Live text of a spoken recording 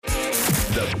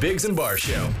The Biggs and Bar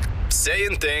Show.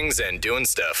 Saying things and doing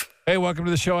stuff. Hey, welcome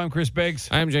to the show. I'm Chris Biggs.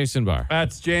 I'm Jason Barr.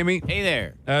 That's Jamie. Hey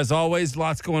there. As always,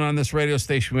 lots going on this radio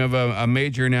station. We have a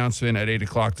major announcement at 8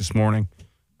 o'clock this morning.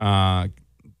 Not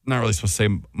really supposed to say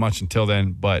much until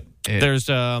then, but... There's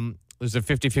a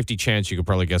 50-50 chance you could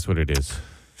probably guess what it is.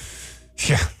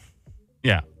 Yeah.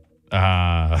 Yeah.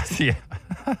 Yeah.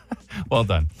 Well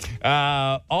done.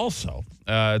 Also,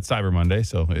 it's Cyber Monday,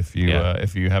 so if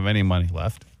you have any money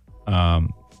left,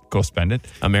 go spend it.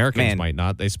 Americans might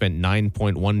not. They spent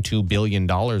 $9.12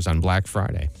 billion on Black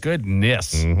Friday.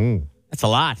 Goodness. Mm-hmm. That's a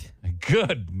lot.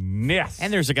 Goodness.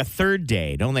 And there's like a third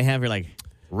day. Don't they have your like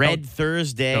Red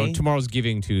Thursday? No, tomorrow's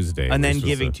Giving Tuesday. And then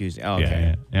Giving Tuesday. Oh,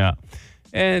 okay. Yeah.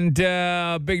 And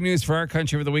big news for our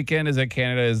country over the weekend is that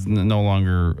Canada is no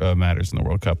longer matters in the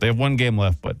World Cup. They have one game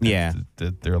left, but they're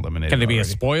eliminated. Can it be already. a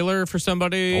spoiler for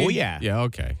somebody? Oh, yeah. Yeah,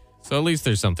 okay. So at least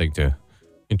there's something to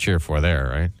cheer for there,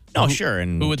 right? Oh, sure.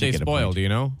 And who would they spoil? Do you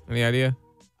know? Any idea?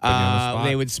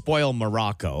 They would spoil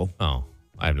Morocco. Oh,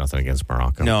 I have nothing against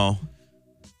Morocco. No.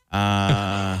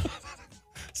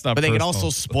 It's not but they can personal. also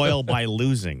spoil by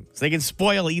losing. So they can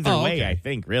spoil either way, I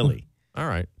think, really. All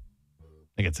right.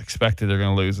 I think it's expected they're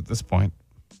going to lose at this point.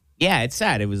 Yeah, it's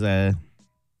sad. It was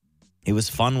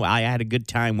fun. I had a good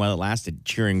time while it lasted,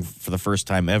 cheering for the first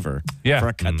time ever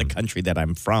for the country that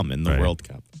I'm from in the World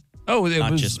Cup. Oh,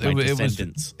 Not just my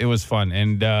descendants. It was fun.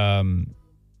 And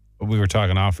we were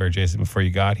talking off air, Jason, before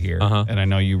you got here. And I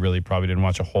know you really probably didn't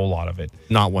watch a whole lot of it.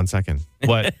 Not 1 second.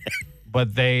 But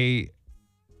they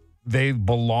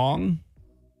belong.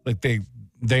 Like they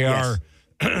are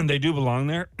they do belong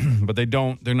there, but they're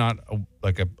not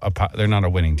they're not a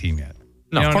winning team yet.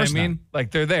 No, you know of course what I mean? not.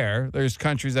 Like they're there. There's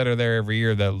countries that are there every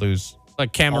year that lose.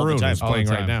 Like Cameroon is playing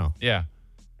right now. Yeah.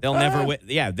 They'll never win.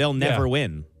 Yeah, they'll never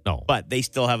win. No. But they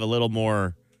still have a little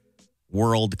more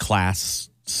world-class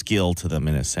skill to them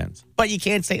in a sense. But you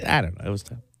can't say, I don't know. It was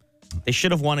tough. They should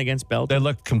have won against They Belgium.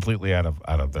 looked completely out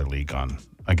of their league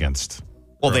against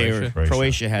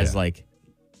Croatia has like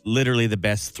literally the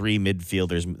best three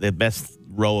midfielders, the best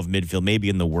row of midfield maybe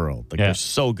in the world. Like they're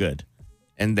so good.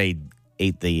 And they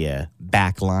ate the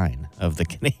back line of the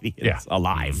Canadians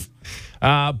alive.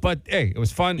 But hey, it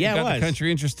was fun. Yeah, you got it was. the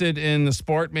country interested in the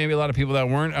sport. Maybe a lot of people that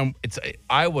weren't.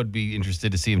 I would be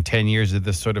interested to see in 10 years if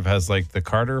this sort of has like the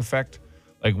Carter effect.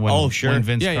 Like when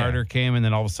Vince Carter came, and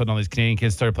then all of a sudden all these Canadian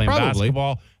kids started playing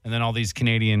basketball, and then all these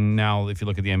Canadian now. If you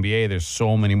look at the NBA, there's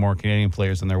so many more Canadian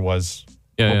players than there was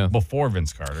before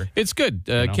Vince Carter. It's good.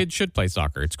 Kids should play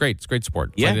soccer. It's great. It's a great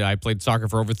sport. Yeah. I played soccer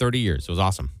for over 30 years. It was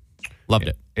awesome. Loved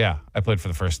it. Yeah, I played for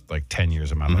the first 10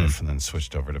 years of my life, and then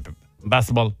switched over to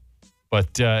basketball.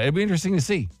 But it'd be interesting to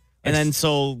see. And then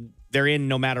so they're in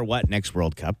no matter what next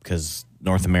World Cup because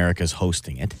North America's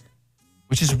hosting it.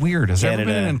 Which is weird. Has there ever been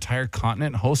Canada. an entire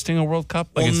continent hosting a World Cup?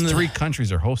 Like it's 3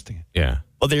 countries are hosting it. Yeah.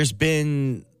 Well, there's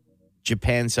been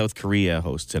Japan, South Korea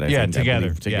hosted, I think.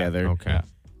 Together. Together. Yeah.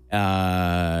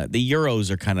 Okay. The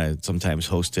Euros are kind of sometimes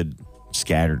hosted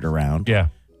scattered around. Yeah.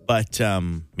 But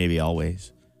maybe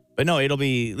always. But no, it'll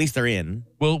be, at least they're in.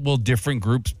 Will different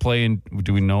groups play in?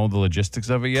 Do we know the logistics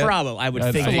of it yet? Probably. I would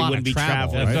That's think a they lot wouldn't of be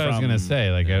travel, traveling That's what I was from going to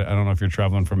say. Like, I don't know if you're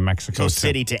traveling from Mexico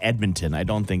City to Edmonton. I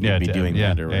don't think they'd be doing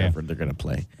that or wherever they're going to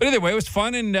play. But either way, it was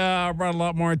fun and brought a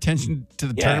lot more attention to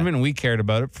the tournament, and we cared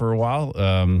about it for a while.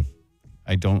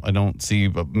 I don't see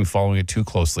me following it too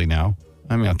closely now.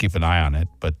 I mean, I'll keep an eye on it,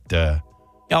 but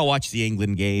I'll watch the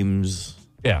England games.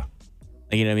 yeah.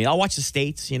 You know what I mean? I'll watch the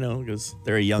States, because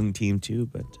they're a young team too.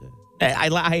 But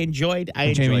I enjoyed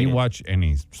Jamie, you it. watch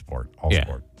any sport,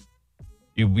 sport.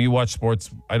 You watch sports.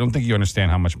 I don't think you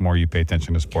understand how much more you pay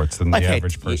attention to sports than the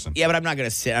average person. Yeah, but I'm not gonna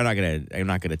sit. I'm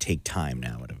not gonna take time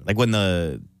now. Whatever. Like when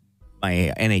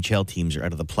my NHL teams are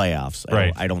out of the playoffs,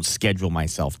 I don't schedule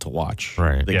myself to watch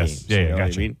the games. Yeah, you know got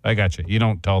what you. I mean? I got you. You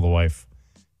don't tell the wife,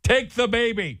 take the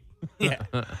baby. Yeah.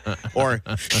 Or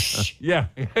Yeah.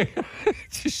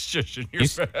 Just shushing your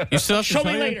face. You still have to Show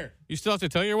tell me your- later. You still have to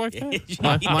tell your wife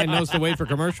that? Mine knows to wait for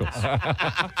commercials.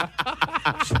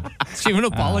 She even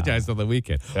apologized on the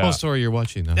weekend. Yeah. Oh, sorry, you're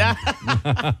watching that.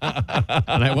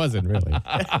 And I wasn't really.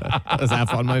 I was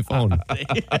half on my phone.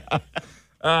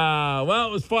 Well,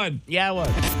 it was fun. yeah, it was.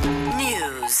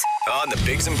 News on the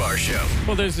Biggs and Bar Show.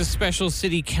 Well, there's a special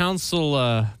city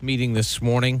council meeting this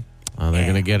morning. They're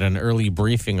going to get an early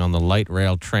briefing on the light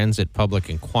rail transit public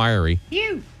inquiry.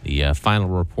 The final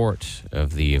report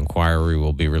of the inquiry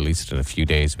will be released in a few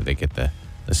days, but they get the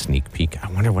sneak peek.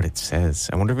 I wonder what it says.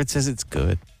 I wonder if it says it's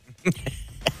good.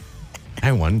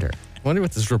 I wonder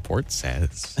what this report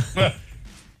says.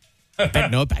 I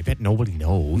bet nobody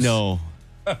knows. No.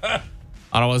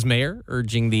 Ottawa's mayor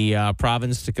urging the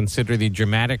province to consider the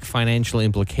dramatic financial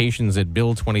implications that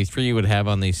Bill 23 would have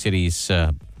on the city's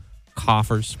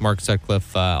coffers. Mark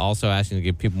Sutcliffe also asking to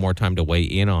give people more time to weigh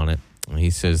in on it. He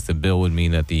says the bill would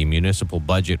mean that the municipal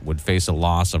budget would face a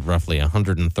loss of roughly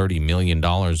 $130 million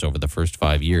over the first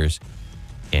 5 years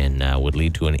and would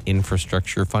lead to an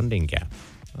infrastructure funding gap.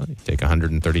 Well, you take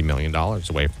 $130 million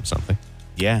away from something.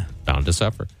 Yeah. Bound to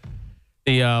suffer.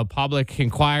 The public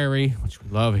inquiry, which we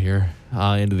love here,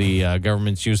 into the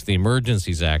government's use of the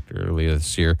Emergencies Act earlier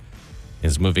this year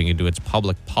is moving into its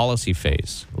public policy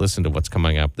phase. Listen to what's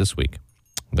coming up this week.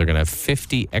 They're going to have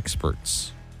 50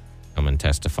 experts come and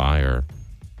testify or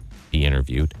be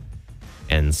interviewed.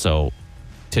 And so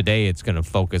today it's going to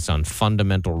focus on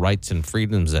fundamental rights and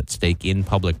freedoms at stake in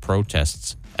public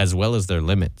protests, as well as their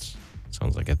limits.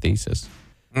 Sounds like a thesis.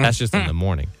 That's just in the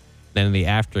morning. Then in the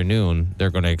afternoon, they're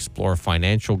going to explore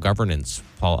financial governance,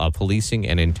 policing,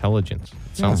 and intelligence.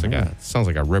 It sounds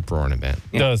like a rip-roaring event.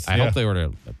 It does. I hope they order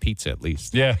a pizza at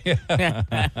least. Yeah.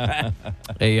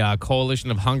 A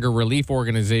coalition of hunger relief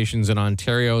organizations in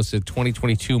Ontario said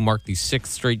 2022 marked the 6th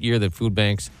straight year that food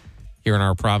banks here in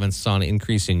our province saw an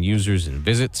increase in users and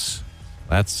visits.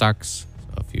 That sucks.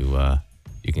 So if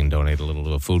you can donate a little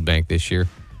to a food bank this year,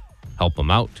 help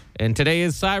them out. And today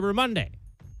is Cyber Monday.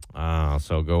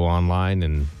 So go online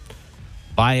and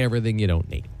buy everything you don't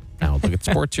need. Now look at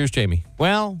sports. Here's Jamie.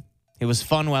 Well, it was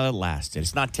fun while it lasted.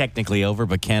 It's not technically over,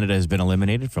 but Canada has been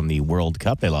eliminated from the World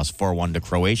Cup. They lost 4-1 to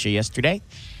Croatia yesterday.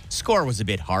 Score was a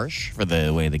bit harsh for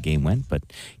the way the game went, but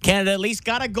Canada at least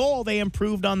got a goal. They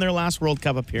improved on their last World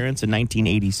Cup appearance in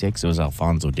 1986. It was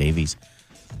Alphonso Davies,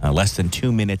 less than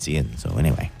 2 minutes in. So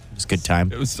anyway, it was a good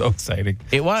time. It was so exciting.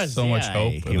 It was. So much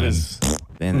hope. It was...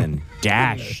 and then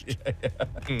dashed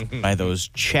by those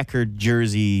checkered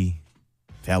jersey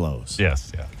fellows.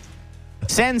 Yes, yeah.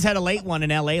 Sens had a late one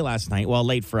in L.A. last night. Well,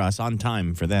 late for us, on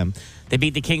time for them. They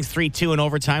beat the Kings 3-2 in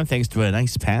overtime thanks to a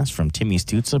nice pass from Timmy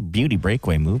Stützle. Beauty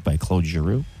breakaway move by Claude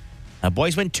Giroux.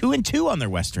 Boys went 2-2 on their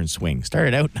Western swing.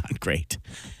 Started out not great.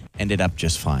 Ended up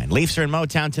just fine. Leafs are in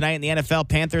Motown tonight in the NFL.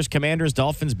 Panthers, Commanders,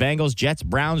 Dolphins, Bengals, Jets,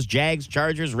 Browns, Jags,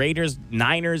 Chargers, Raiders,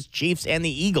 Niners, Chiefs, and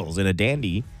the Eagles in a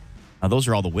dandy. Those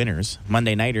are all the winners.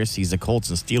 Monday Nighters sees the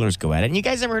Colts and Steelers go at it. And you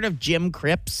guys ever heard of Jim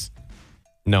Cripps?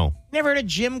 No. Never heard of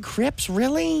Jim Cripps?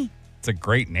 Really? It's a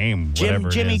great name.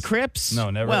 Jimmy Cripps?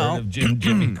 No, never heard of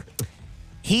Jimmy.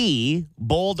 He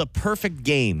bowled a perfect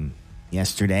game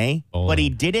yesterday, but he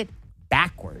did it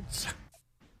backwards.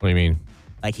 What do you mean?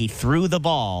 Like he threw the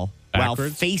ball while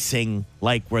facing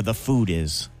like where the food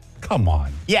is. Come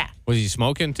on. Yeah. Was he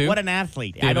smoking too? What an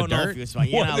athlete. I don't know if he was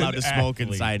smoking. You're not allowed to smoke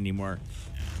inside anymore.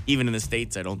 Even in the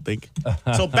States, I don't think.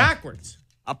 So backwards.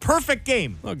 A perfect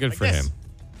game. Well, good for him.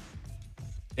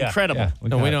 Incredible. Yeah,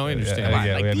 we don't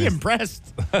understand. Be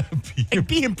impressed.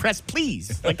 Be impressed,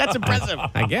 please. Like, that's impressive.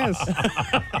 I guess.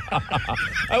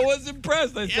 I was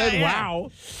impressed. I said, wow.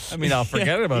 I mean, I'll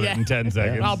forget about it in 10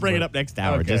 seconds. I'll bring it up next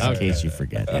hour just in case you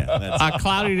forget. Yeah,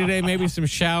 cloudy today, maybe some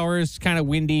showers, kind of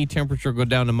windy. Temperature go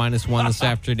down to -1 this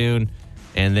afternoon.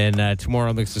 And then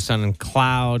tomorrow, mix of sun and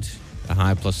cloud. A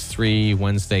high +3.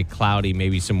 Wednesday, cloudy,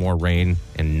 maybe some more rain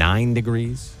and 9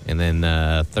 degrees. And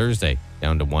then Thursday,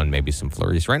 down to 1, maybe some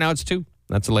flurries. Right now, it's 2.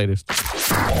 That's the latest.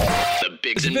 The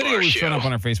Biggs and video Bar we Show. put up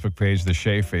on our Facebook page, the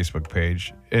Shea Facebook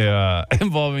page,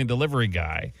 involving a delivery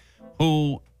guy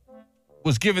who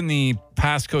was given the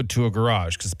passcode to a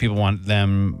garage because people want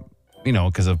them,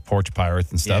 because of porch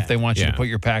pirates and stuff. Yeah. They want you to put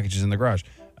your packages in the garage,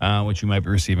 which you might be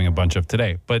receiving a bunch of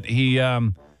today. But he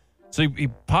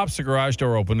pops the garage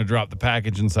door open to drop the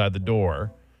package inside the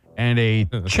door, and a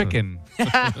chicken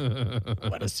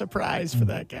what a surprise for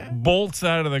that guy. bolts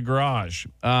out of the garage.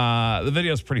 The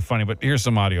video is pretty funny, but here's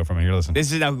some audio from it. Here, listen.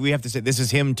 This is how we have to say. This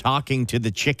is him talking to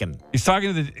the chicken. He's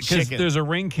talking to because Chicken. there's a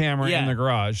Ring camera in the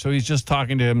garage, so he's just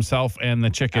talking to himself and the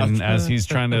chicken as he's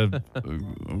trying to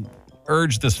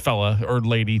urge this fella or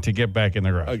lady to get back in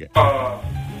the garage. Okay.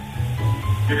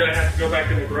 You're going to have to go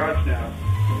back in the garage now.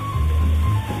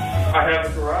 I have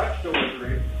a garage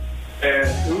delivery, and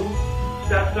who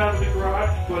steps out of the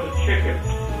garage was a chicken.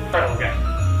 Okay.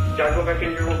 Gotta go back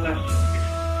in your little nest.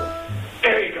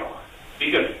 There you go.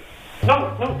 Be good.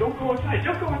 No, don't go inside.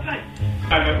 Don't go inside.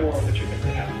 I'm at war with the chicken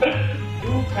right now.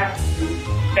 You have to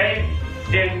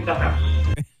stay in the house.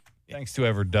 Thanks to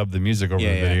whoever dubbed the music over the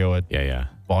video at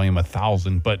volume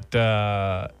 1,000. But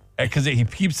because he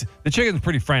keeps the chicken's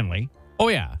pretty friendly. Oh,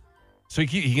 yeah. So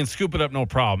he can scoop it up, no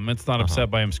problem. It's not upset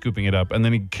by him scooping it up. And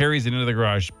then he carries it into the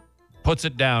garage, puts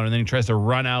it down, and then he tries to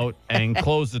run out and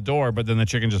close the door, but then the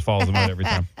chicken just follows him out every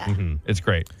time. It's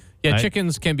great. Yeah,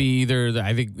 chickens can be either,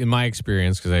 I think in my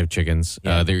experience, because I have chickens,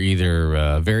 they're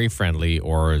either very friendly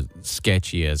or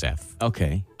sketchy as F.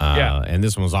 Okay. And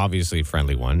this one was obviously a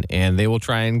friendly one. And they will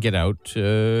try and get out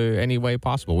any way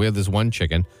possible. We have this one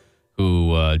chicken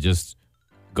who just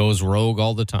goes rogue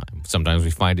all the time. Sometimes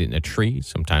we find it in a tree.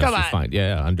 Sometimes we find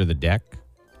under the deck.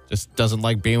 Just doesn't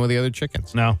like being with the other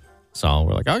chickens. No. So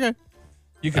we're like, okay.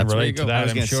 You can relate to that, I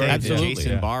was I'm going to sure. say, Absolutely.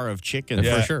 Jason Barr of chickens.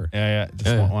 For sure. Yeah.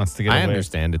 Just wants to get away. I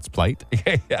understand its plight.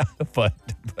 Yeah, but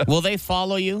Will they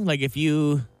follow you? Like if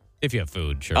you... If you have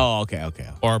food, sure. Oh, okay.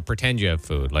 Or pretend you have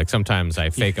food. Like sometimes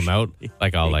I fake them out.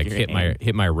 Like I'll like hit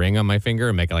my ring on my finger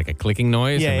and make like a clicking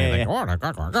noise. And they're like,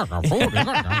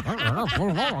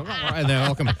 and they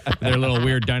all come. They're little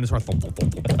weird dinosaurs. They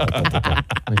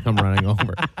come running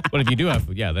over. But if you do have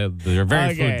food, they're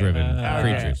very food-driven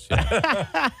creatures.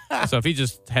 Yeah. So if he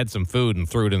just had some food and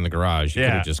threw it in the garage, you could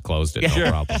have just closed it, no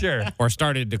problem. Sure. Or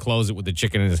started to close it with the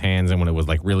chicken in his hands, and when it was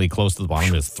like really close to the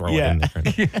bottom, just throw it in there.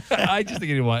 I just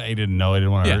think he didn't know. He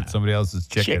didn't want to hurt somebody else's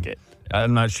chicken.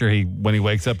 I'm not sure when he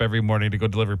wakes up every morning to go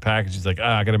deliver packages, he's like,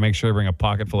 I got to make sure I bring a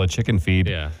pocket full of chicken feed.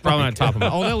 Yeah. Probably not top of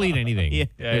them. Oh, they'll eat anything.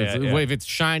 If it's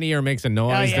shiny or makes a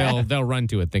noise, they'll run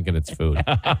to it thinking it's food.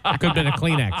 Could have been a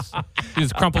Kleenex. You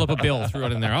just crumple up a bill, threw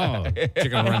it in there. Oh,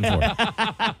 chicken will run for it.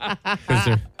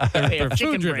 Because they're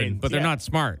food driven, but they're not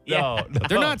smart. No.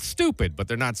 They're not stupid, but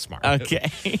they're not smart. Okay.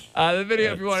 The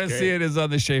video, if you want to see it, is on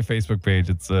the Shea Facebook page.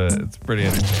 It's pretty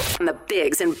interesting. On the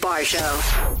Biggs and Barr Show.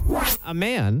 A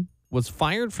man was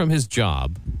fired from his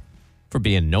job for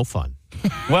being no fun.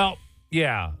 Well,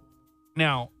 yeah.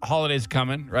 Now, holidays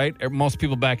coming, right? Most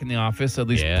people back in the office, at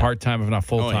least part-time, if not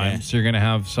full-time. yeah. So you're going to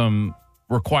have some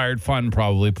required fun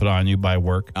probably put on you by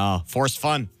work. Forced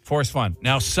fun. Forced fun.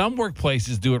 Now, some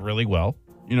workplaces do it really well.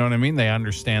 You know what I mean? They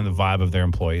understand the vibe of their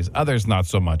employees. Others, not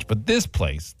so much. But this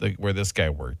place, where this guy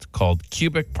worked, called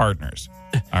Cubic Partners,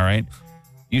 all right,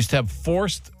 used to have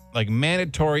forced, like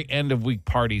mandatory end-of-week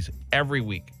parties every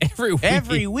week.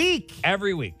 Every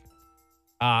week.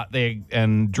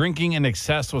 And drinking in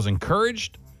excess was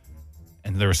encouraged,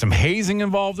 and there was some hazing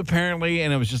involved apparently,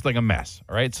 and it was just like a mess.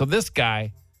 All right, so this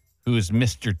guy, who is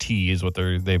Mr. T, is what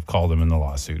they've called him in the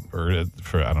lawsuit, or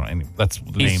for I don't know. That's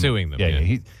the name. He's suing them.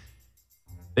 Yeah.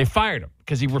 They fired him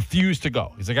because he refused to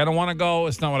go. He's like, I don't want to go.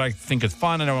 It's not what I think is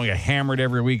fun. I don't want to get hammered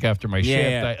every week after my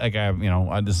shift.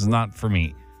 This is not for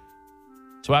me.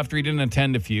 So after he didn't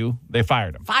attend a few, they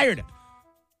fired him.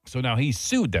 So now he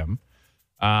sued them.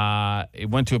 It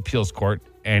went to appeals court,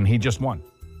 and he just won.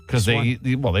 Because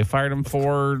they fired him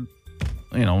for,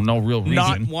 no real reason.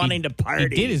 Not wanting to party. He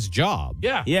did his job.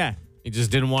 Yeah. He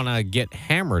just didn't want to get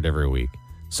hammered every week.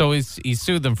 So he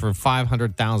sued them for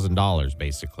 $500,000,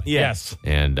 basically. Yes.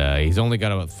 And he's only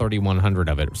got about $3,100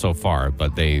 of it so far,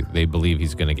 but they believe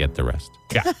he's going to get the rest.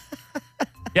 Yeah.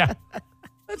 Yeah.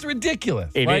 That's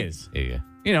ridiculous. It is. Yeah.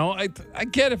 I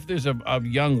get if there's a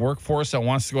young workforce that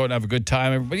wants to go out and have a good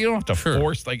time, but you don't have to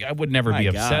force. Like, I would never be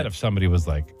upset if somebody was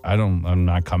like, I'm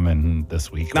not coming this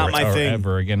week. Not my thing.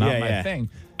 Ever again. Not my thing.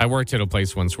 I worked at a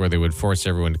place once where they would force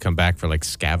everyone to come back for like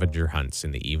scavenger hunts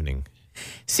in the evening.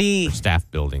 See,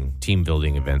 team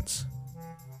building events.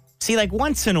 See, like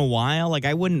once in a while, like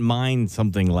I wouldn't mind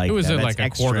something like that. It was That's like a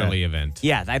extra. quarterly event.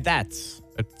 Yeah, that's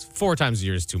 4 times a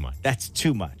year is too much. That's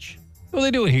too much. Well, they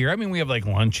do it here. I mean, we have like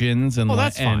luncheons and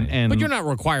that's fine. And but you're not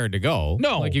required to go.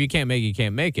 No. Like if you can't make it, you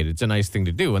can't make it. It's a nice thing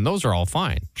to do, and those are all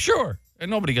fine. Sure. And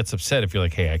nobody gets upset if you're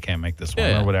like, hey, I can't make this one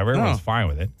Yeah. or whatever. Everyone's fine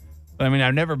with it. But I mean,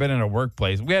 I've never been in a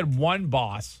workplace. We had one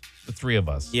boss, the three of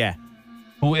us, Yeah.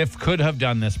 who if could have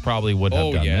done this, probably would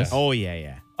have done this. Oh,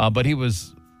 yeah. But he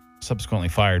was subsequently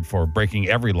fired for breaking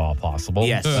every law possible.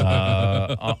 Yes.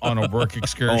 On a work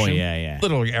excursion. Oh, yeah.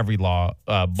 Literally every law,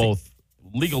 both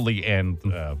legally and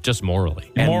Just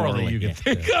morally. morally you can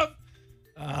think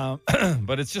of.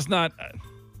 But it's just not.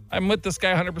 I'm with this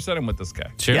guy 100%. I'm with this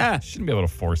guy. Sure. Yeah. Shouldn't be able to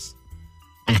force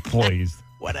employees.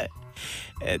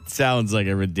 It sounds like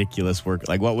a ridiculous work.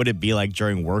 Like, what would it be like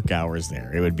during work hours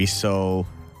there? It would be so...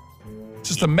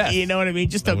 Just a mess. You know what I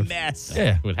mean? Just a mess.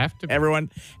 Yeah. Would have to be.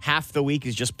 Everyone, half the week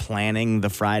is just planning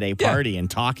the Friday party and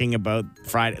talking about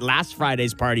last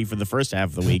Friday's party for the first half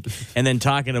of the week, and then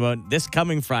talking about this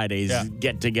coming Friday's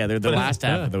get together the last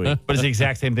half of the week. But it's the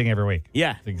exact same thing every week.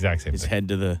 Yeah. The exact same Just thing. head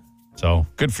to the So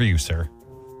good for you, sir.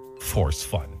 Force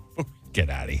fun. Get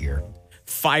out of here.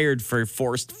 fired for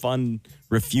forced fun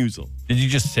refusal. Did you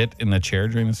just sit in the chair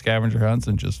during the scavenger hunts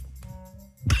and just...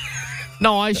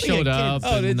 No, I showed up.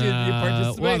 Oh, did you? Did you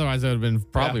participate? Well, otherwise, I would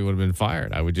have been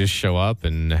fired. I would just show up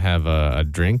and have a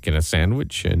drink and a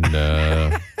sandwich and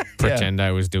pretend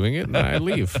I was doing it, and then I'd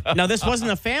leave. Now, this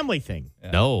wasn't a family thing.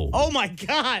 No. Oh, my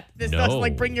God. This wasn't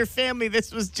like bring your family.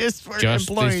 This was just for Just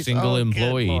employees. a single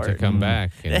employee to come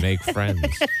back and make friends.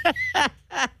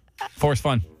 Force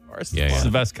fun. Yeah, It's the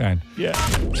best kind. Yeah.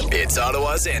 It's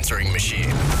Ottawa's answering machine.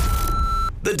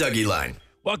 The Dougie Line.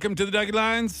 Welcome to the Dougie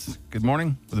Lines. Good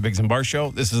morning for the Biggs and Bar Show.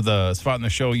 This is the spot in the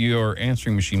show your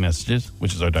answering machine messages,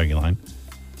 which is our Dougie Line,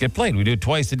 get played. We do it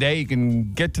twice a day. You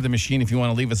can get to the machine if you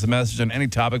want to leave us a message on any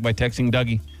topic by texting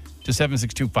Dougie to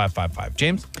 762-555.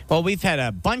 James? Well, we've had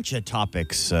a bunch of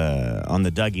topics on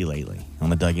the Dougie lately.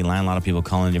 On the Dougie Line, a lot of people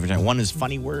calling different times. One is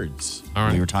funny words. All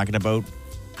right. We were talking about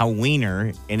how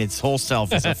wiener in its whole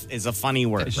self is a funny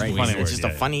word, It's right? just a funny It's word, just a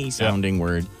funny sounding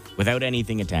word without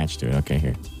anything attached to it. Okay,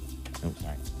 here. Oh,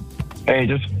 sorry. Hey,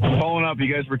 just following up,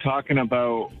 you guys were talking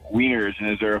about wieners, and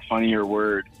is there a funnier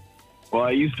word? Well,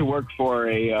 I used to work for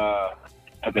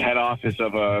at the head office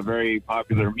of a very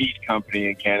popular meat company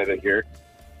in Canada here,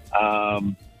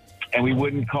 and we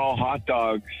wouldn't call hot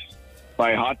dogs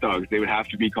by hot dogs. They would have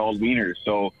to be called wieners.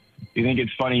 So you think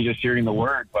it's funny just hearing the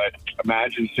word, but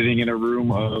imagine sitting in a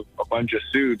room of a bunch of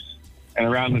suits, and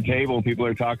around the table, people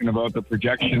are talking about the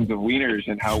projections of wieners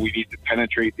and how we need to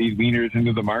penetrate these wieners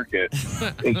into the market.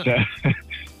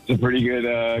 It's a pretty good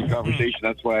conversation.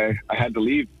 That's why I had to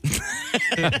leave.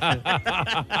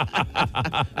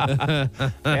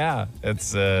 Yeah,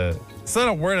 it's not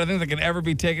a word I think that can ever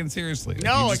be taken seriously.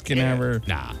 No, you just it can can't. never.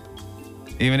 Nah.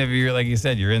 Even if you're, like you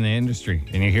said, you're in the industry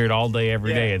and you hear it all day,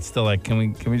 every day, it's still like, can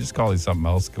we just call these something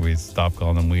else? Can we stop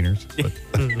calling them wieners? But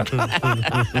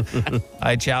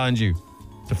I challenge you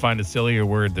to find a sillier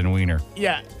word than wiener.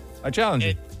 Yeah. I challenge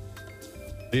you.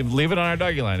 Leave it on our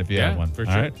Dougie Line if you have one. for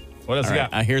All sure. right? What else All you right,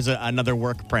 got? here's another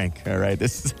work prank. All right,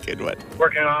 this is a good one.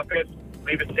 Work in an office,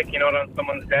 leave a sticky note on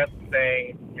someone's desk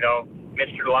saying,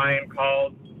 Mr. Lion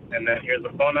called, and then here's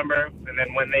the phone number. And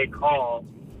then when they call,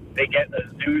 they get a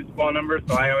zoo's phone number.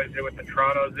 So I always do it with the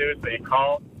Toronto Zoo. So you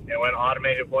call, and when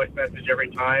automated voice message every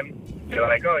time, you're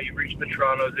like, oh, you've reached the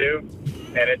Toronto Zoo.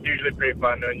 And it's usually pretty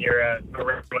fun when you're around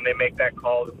when they make that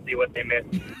call to see what they missed.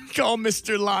 Call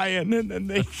Mr. Lion, and then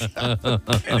they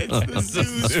and it's the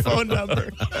zoo's phone number.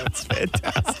 That's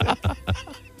fantastic.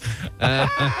 A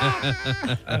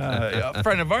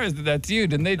friend of ours did that to you,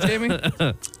 didn't they, Jamie?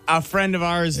 A friend of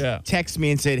ours Yeah. texted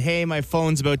me and said, hey, my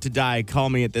phone's about to die. Call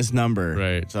me at this number.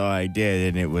 Right. So I did,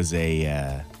 and it was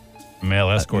a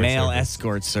Male escort. male service.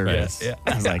 escort service. Right,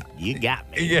 I was like, you got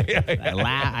me. Yeah.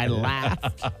 I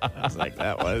laughed. I was like,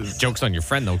 that was... Joke's on your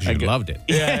friend, though, because you loved it.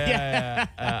 Yeah.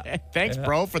 Thanks,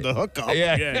 bro, for the hookup.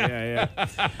 Yeah.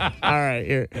 All right,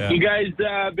 here. You guys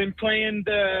been playing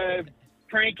the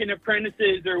pranking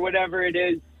apprentices or whatever it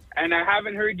is, and I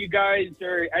haven't heard you guys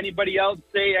or anybody else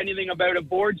say anything about a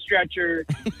board stretcher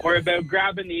or about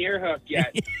grabbing the ear hook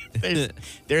yet.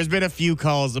 There's been a few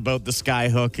calls about the sky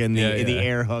hook and the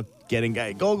air hook getting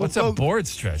guy. Go. What's go. a board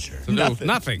stretcher? Nothing.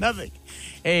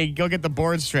 Hey, go get the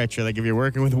board stretcher. Like if you're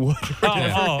working with wood.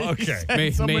 Oh, okay.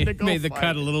 Made the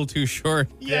cut a little too short.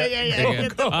 Yeah.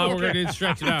 Get the We're going to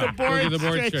stretch it out. board We'll do the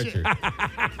board stretcher.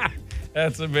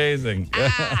 That's amazing.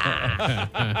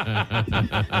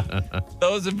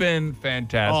 Those have been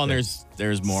fantastic. Oh, and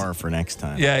there's more for next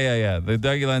time. Yeah. The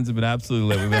Dougie Lines have been absolutely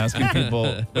lit. We've been asking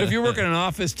people. But if you work in an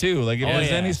office too, like if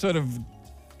there's any sort of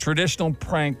traditional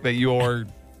prank that your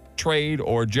trade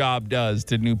or job does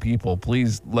to new people,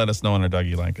 please let us know on our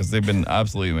Dougie Line because they've been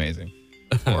absolutely amazing.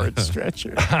 Board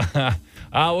stretcher.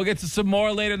 We'll get to some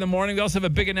more later in the morning. We also have a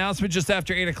big announcement just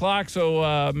after 8 o'clock,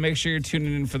 so make sure you're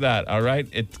tuning in for that, all right?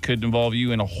 It could involve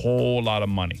you in a whole lot of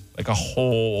money, like a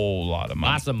whole lot of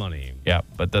money. Lots of money. Yeah,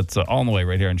 but that's all on the way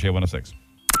right here on J106.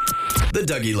 The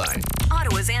Dougie Line.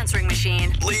 Ottawa's answering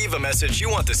machine. Leave a message you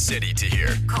want the city to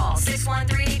hear. Call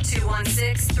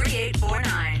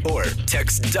 613-216-3849. Or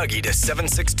text Dougie to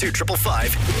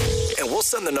 762-555, and we'll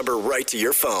send the number right to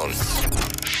your phone.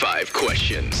 5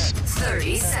 questions.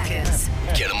 30 seconds.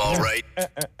 Get them all right,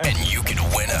 and you could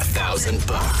win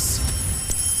 $1,000.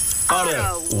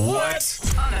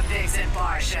 What? On the Biggs and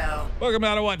Bar Show. Welcome to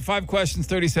OttaWHAT. 5 questions,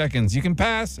 30 seconds. You can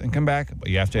pass and come back, but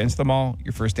you have to answer them all.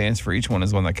 Your first answer for each one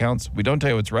is one that counts. We don't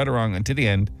tell you what's right or wrong until the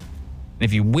end. And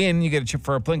if you win, you get a chip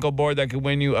for a Plinko board that could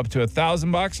win you up to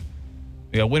 $1,000.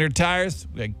 We got winter tires,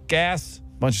 we got gas,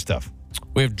 bunch of stuff.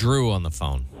 We have Drew on the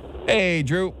phone. Hey,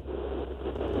 Drew.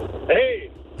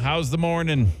 Hey, How's the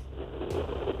morning?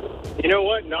 you know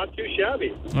what? Not too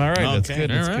shabby. All right, that's Okay.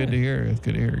 good. That's All right. good to hear. That's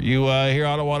good to hear. You hear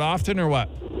OttaWHAT often or what?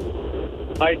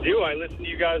 I do. I listen to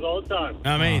you guys all the time.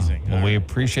 Amazing. Well, we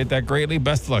appreciate that greatly.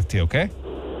 Best of luck to you, okay?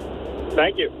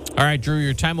 Thank you. All right, Drew,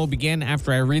 your time will begin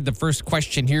after I read the first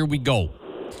question. Here we go.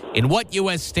 In what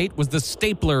U.S. state was the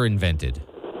stapler invented?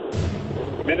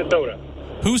 Minnesota.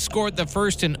 Who scored the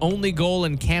first and only goal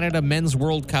in Canada Men's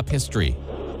World Cup history?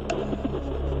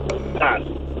 Pass.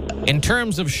 In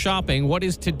terms of shopping, what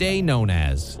is today known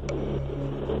as?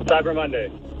 Cyber Monday.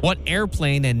 What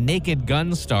airplane and Naked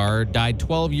Gun star died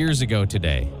 12 years ago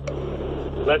today?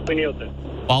 Leslie Nielsen.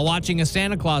 While watching a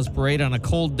Santa Claus parade on a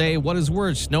cold day, what is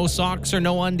worse, no socks or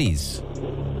no undies?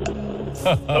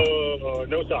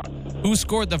 No socks. Who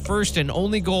scored the first and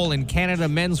only goal in Canada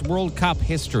Men's World Cup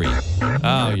history?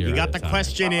 Oh, You got the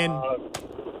question in.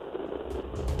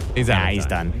 He's out. He's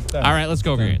done. All right, let's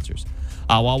go over your answers.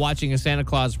 While watching a Santa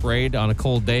Claus parade on a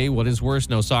cold day, what is worse,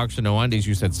 no socks or no undies?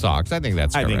 You said socks. I think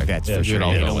that's correct. I think that's for sure. We'd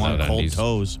all They go don't want without cold undies.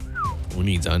 toes. Who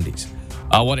needs undies?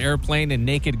 What airplane and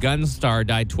Naked Gun star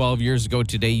died 12 years ago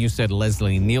today? You said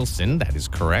Leslie Nielsen. That is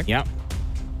correct. Yep.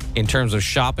 In terms of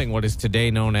shopping, what is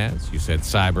today known as? You said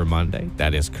Cyber Monday.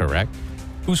 That is correct.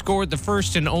 Who scored the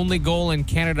first and only goal in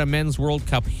Canada Men's World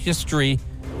Cup history?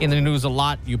 In the news a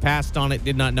lot. You passed on it,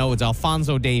 did not know. It's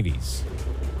Alphonso Davies.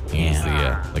 He's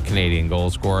the Canadian goal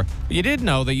scorer. But you did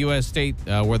know the U.S. state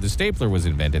where the stapler was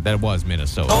invented. That was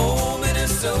Minnesota. Oh,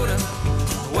 Minnesota,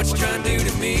 what you trying to do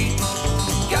to me?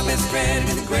 Got me stranded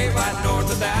in the great white north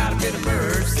without a bit of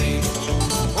mercy.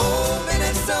 Oh,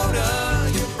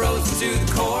 Minnesota, you're frozen to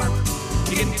the core.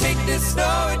 You can take this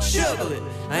snow and shovel it.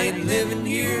 I ain't living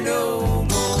here no more.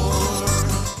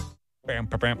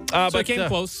 So it came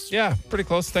close. Yeah, pretty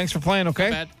close. Thanks for playing, okay?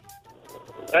 Bad.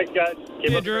 Thanks, guys.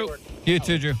 Keep Yeah, up the Drew. good work. You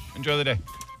too, Drew. Enjoy the day.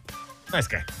 Nice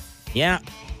guy. Yeah.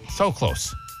 So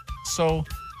close. So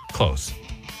close.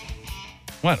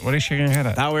 What? What are you shaking your head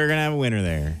at? Thought we were going to have a winner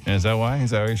there. Is that why?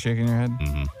 Is that why you're shaking your head?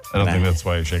 Mm-hmm. I don't think that's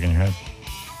why you're shaking your head.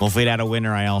 Well, if we'd had a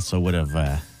winner, I also would have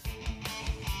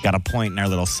got a point in our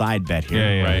little side bet here.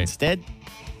 Yeah, yeah. Right. Instead,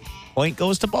 point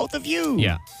goes to both of you.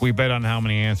 Yeah. We bet on how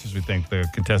many answers we think the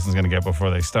contestant's going to get before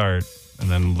they start, and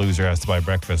then loser has to buy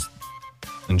breakfast.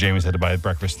 And Jamie's had to buy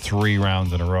breakfast 3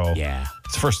 rounds in a row. Yeah.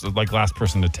 It's first, like last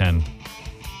person to 10.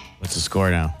 What's the score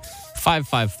now?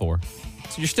 5-5-4.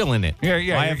 So you're still in it.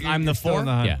 Yeah. I'm the still 4? in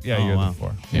the hunt. Yeah. Yeah, Oh, you're wow. the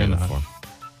 4. You're in the hunt. 4.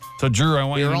 So, Drew, I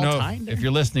want We you were to all know, tied there. if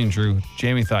you're listening, Drew,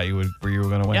 Jamie thought you were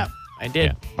going to win. Yep, I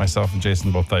did. Yeah. Myself and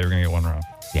Jason both thought you were going to get 1 round.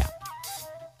 Yeah.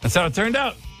 That's how it turned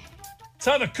out. That's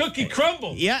how the cookie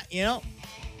crumbled. Yeah,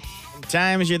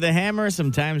 sometimes you're the hammer,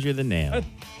 sometimes you're the nail. That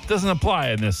doesn't apply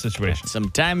in this situation.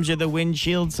 Sometimes you're the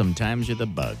windshield, sometimes you're the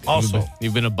bug. Also,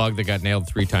 You've been a bug that got nailed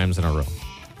 3 times in a row.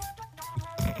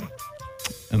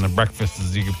 and the breakfast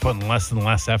is you're putting less and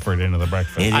less effort into the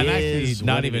breakfast. It I'm is actually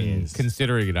not what it even is.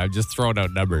 considering it. I'm just throwing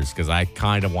out numbers because I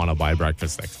kind of want to buy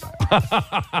breakfast next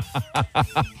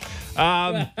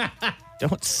time.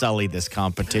 Don't sully this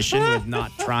competition with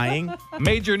not trying.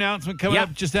 Major announcement coming Yeah.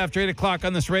 up just after 8 o'clock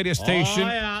on this radio station.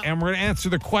 yeah. And we're going to answer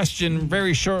the question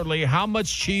very shortly. How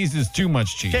much cheese is too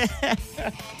much cheese?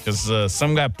 Because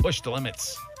some guy pushed the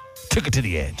limits. Took it to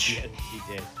the edge. He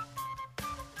did.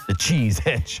 The cheese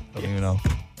edge. I don't even know. I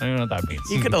don't even know what that means.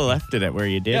 You could have left it at where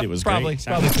you did. Yep, It was probably, great.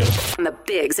 Probably could. On the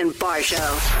Biggs and Bar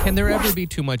Show. Can there ever be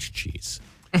too much cheese?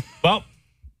 Well,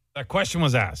 that question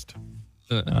was asked.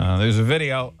 There's a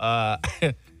video of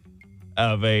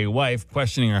a wife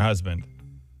questioning her husband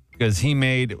because he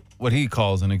made what he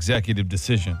calls an executive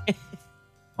decision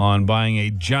on buying a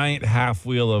giant half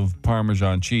wheel of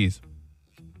Parmesan cheese.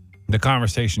 The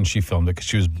conversation, she filmed it because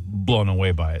she was blown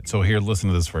away by it. So here, listen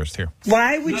to this first here.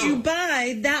 Why would you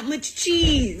buy that much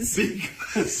cheese?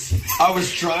 Because I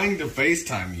was trying to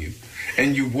FaceTime you,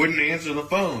 and you wouldn't answer the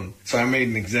phone. So I made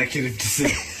an executive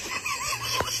decision.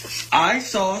 I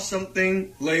saw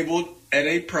something labeled at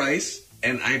a price,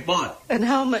 and I bought it. And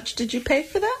how much did you pay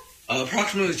for that?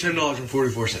 Approximately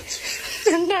 $10.44.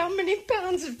 And how many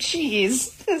pounds of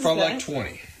cheese is Probably that? like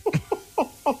 20.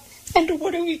 And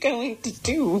what are we going to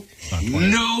do?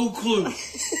 No clue.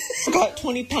 About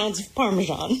 20 pounds of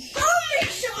Parmesan.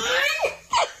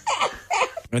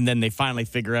 And then they finally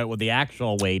figure out what the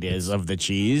actual weight is of the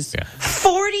cheese. Yeah.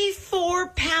 44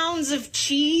 pounds of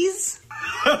cheese?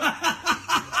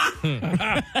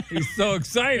 He's so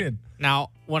excited. Now,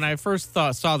 when I first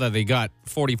saw that they got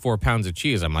 44 pounds of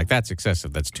cheese, I'm like, that's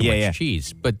excessive. That's too much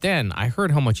cheese. But then I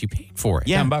heard how much he paid for it.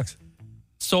 Yeah. $10.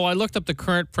 So I looked up the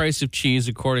current price of cheese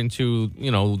according to,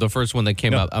 the first one that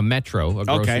came out, a Metro, a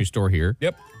grocery store here.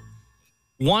 Yep.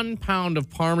 1 pound of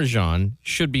Parmesan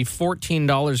should be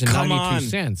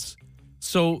 $14.92.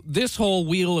 So this whole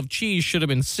wheel of cheese should have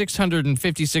been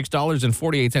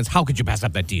 $656.48. How could you pass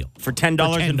up that deal? For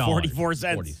 $10.44.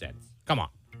 $10.40. Come on.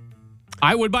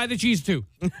 I would buy the cheese too.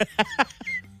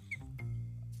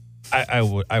 I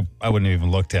wouldn't have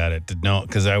even looked at it to know,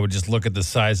 because I would just look at the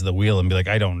size of the wheel and be like,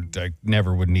 I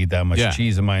never would need that much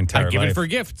cheese in my entire life. I'd give it for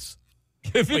gifts.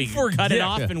 Cut it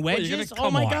off in wedges?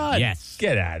 Oh, my God. Yes.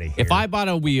 Get out of here. If I bought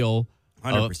a wheel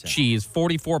 100%. of cheese,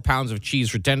 44 pounds of cheese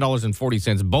for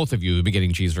 $10.40, both of you would be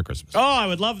getting cheese for Christmas. Oh, I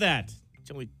would love that. It's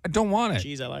the only I don't want it.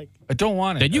 cheese I like. I don't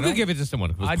want it. Then you could give it to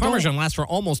someone. Parmesan lasts for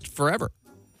almost forever.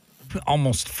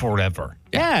 Almost forever.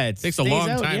 Yeah, it takes a long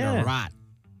time to rot.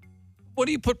 What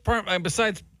do you put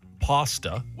besides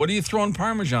pasta? What are you throwing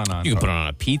Parmesan on? You can put it on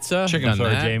a pizza. Chicken.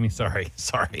 Sorry, Jamie. Sorry.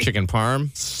 Chicken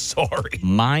parm. Sorry.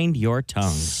 Mind your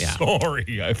tongue. Yeah.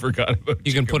 Sorry, I forgot about.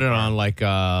 You can put it on like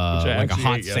a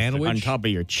hot sandwich on top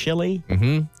of your chili.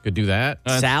 Mm-hmm. Could do that.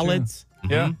 Salads.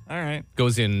 Mm-hmm. Yeah. All right.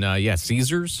 Goes in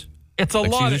Caesars. It's a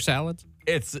lot Caesar of salads.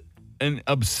 It's an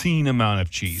obscene amount of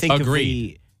cheese. Think of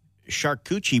the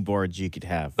charcuterie boards you could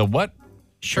have. The what?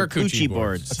 Charcuterie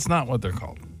boards. That's not what they're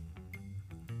called.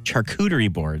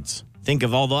 Charcuterie boards. Think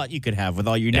of all that you could have with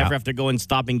all. You never have to go and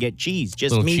stop and get cheese.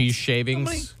 Just little meat. cheese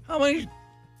shavings. How many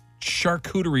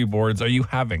charcuterie boards are you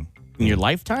having in your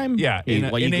lifetime? Yeah,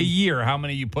 in a year, how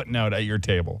many are you putting out at your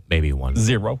table? Maybe one.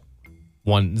 0.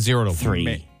 0 to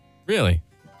 3. Really?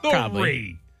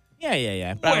 Probably.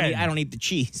 Yeah. But I don't eat the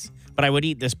cheese, but I would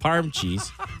eat this parm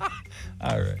cheese.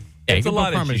 All right. Yeah, it's you a can lot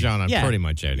put of Parmesan on pretty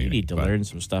much anything. You need to learn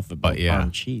some stuff about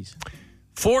parm cheese.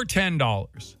 For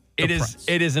 $10,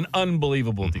 it is an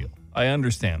unbelievable deal. I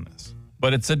understand this,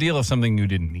 but it's a deal of something you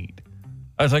didn't need.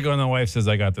 I was like, when the wife says,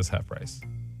 I got this half price.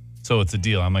 So it's a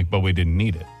deal. I'm like, but we didn't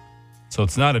need it. So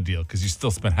it's not a deal because you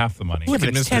still spent half the money. Look,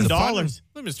 it's $10.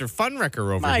 Look, Mr. Funwrecker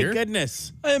over My here. My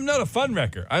goodness. I am not a fun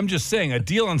wrecker. I'm just saying a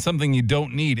deal on something you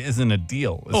don't need isn't a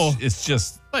deal. It's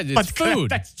just... But it's food.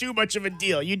 That's too much of a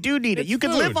deal. You do need it. You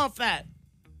can live off that.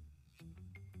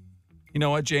 You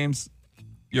know what, James?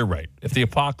 You're right. If the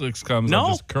apocalypse comes, I'll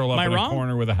just curl up in a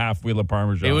corner with a half wheel of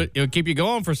Parmesan. It would keep you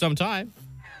going for some time.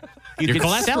 Your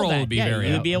cholesterol would be very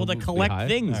you would be able to collect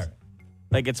things. Right.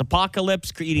 Like it's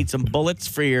apocalypse, you need some bullets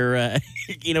for your,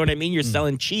 you know what I mean? You're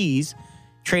selling cheese,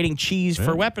 trading cheese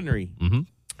for weaponry. Mm-hmm.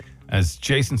 As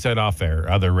Jason said off air,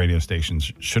 other radio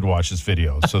stations should watch this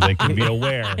video so they can be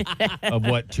aware of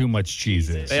what too much cheese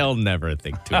is. They'll never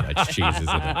think too much cheese is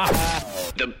in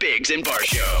it. The Biggs and Bar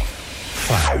Show.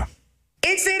 Wow.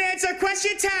 Instant answer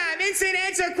question time. Instant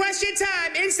answer question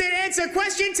time. Instant answer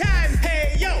question time.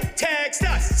 Hey, yo, text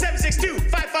us.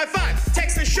 762-555.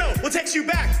 Text the show. We'll text you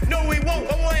back. No, we won't,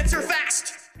 but we'll answer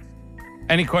fast.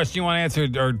 Any question you want to answer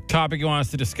or topic you want us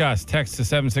to discuss, text to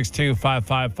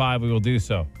 762-555. We will do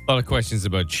so. A lot of questions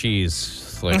about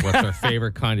cheese. Like, what's our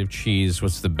favorite kind of cheese?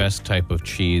 What's the best type of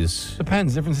cheese?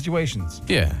 Depends. Different situations.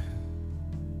 Yeah.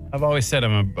 I've always said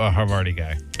I'm a Havarti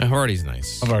guy. Havarti's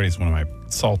nice. Havarti's one of my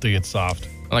salty. It's soft.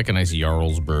 I like a nice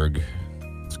Jarlsberg.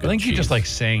 I think you just like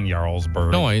saying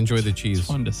Jarlsberg. No, I enjoy the cheese. It's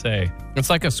fun to say. It's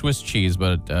like a Swiss cheese,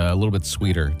 but a little bit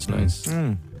sweeter. It's nice.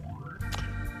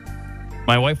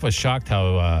 My wife was shocked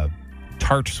how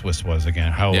tart Swiss was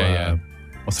again. How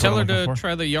Tell her to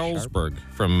try the Jarlsberg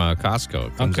from Costco.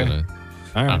 It comes in a,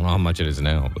 I don't know how much it is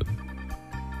now, but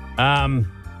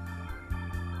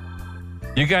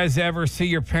you guys ever see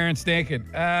your parents naked?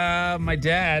 My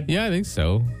dad. Yeah, I think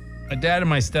so. My dad and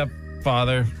my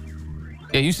stepfather.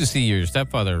 Yeah, you used to see your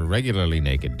stepfather regularly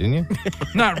naked, didn't you?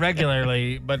 Not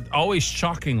regularly, but always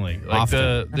shockingly. Like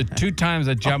the 2 times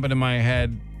that jump into my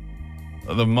head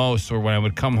the most were when I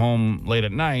would come home late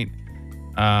at night,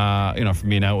 from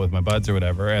being out with my buds or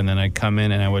whatever, and then I'd come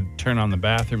in and I would turn on the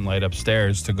bathroom light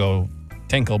upstairs to go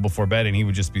tinkle before bed, and he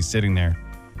would just be sitting there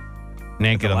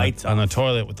naked on the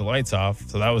toilet with the lights off.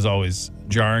 So that was always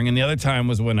jarring. And the other time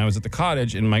was when I was at the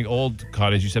cottage. In my old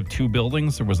cottage, you used to have 2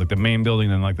 buildings. There was like the main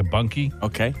building and like the bunkie.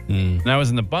 Okay. And I was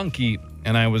in the bunkie,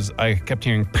 and I kept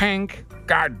hearing pank,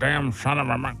 goddamn son of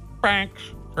a pank,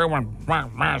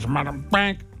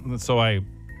 pank. So I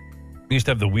used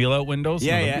to have the wheel out windows.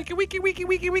 Wiki.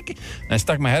 And I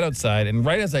stuck my head outside, and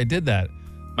right as I did that,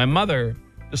 my mother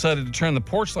decided to turn the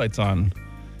porch lights on.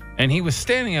 And he was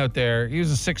standing out there. He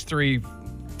was a 6'3",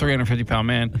 350-pound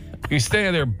man. He was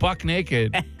standing there buck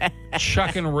naked,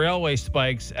 chucking railway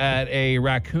spikes at a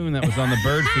raccoon that was on the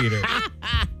bird feeder.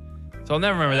 So I'll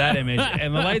never remember that image.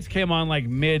 And the lights came on like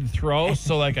mid-throw,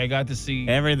 so like I got to see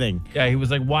everything. Yeah, he was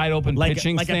like wide open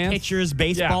pitching like stance. A pitcher's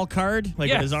baseball card,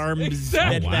 like with his arms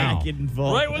bent back and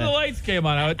full. Right when the lights came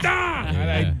on, I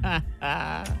went,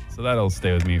 so that'll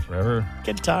stay with me forever.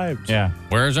 Good times. Yeah.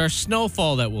 Where's our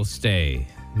snowfall that will stay?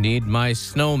 Need my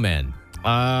snowmen.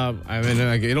 I mean,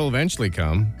 it'll eventually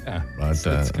come. Yeah, but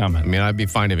it's coming. I mean, I'd be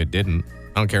fine if it didn't.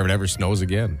 I don't care if it ever snows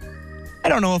again. I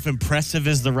don't know if impressive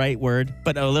is the right word,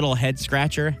 but a little head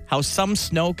scratcher. How some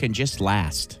snow can just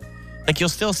last. Like, you'll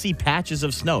still see patches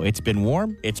of snow. It's been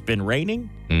warm. It's been raining.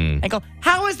 I go,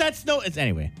 how is that snow?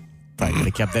 Anyway, probably could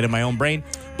have kept that in my own brain.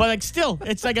 But, like, still,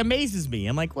 it's, like, amazes me.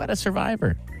 I'm like, what a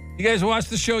survivor. You guys watched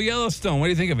the show Yellowstone. What do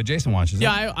you think of it? Jason watches it.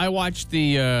 Yeah, I watched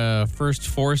the first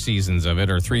 4 seasons of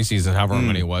it, or 3 seasons, however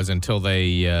many it was, until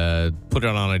they put it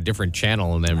on a different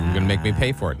channel, and they're going to make me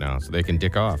pay for it now so they can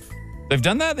dick off. They've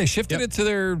done that? They shifted it to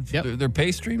their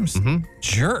pay streams?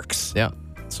 Jerks. Yeah.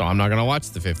 So I'm not going to watch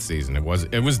the 5th season. It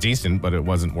was decent, but it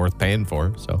wasn't worth paying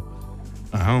for, so.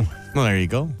 Oh. Well, there you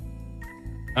go.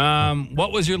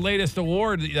 What was your latest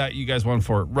award that you guys won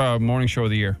for Morning Show of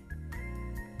the Year?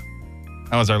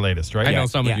 That was our latest, right? I know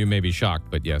some of you may be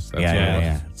shocked, but yes. That's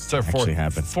Yeah. It's our Actually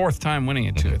happened. fourth time winning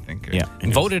it, too, I think. Yeah.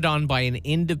 Voted on by an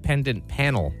independent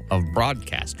panel of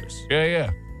broadcasters.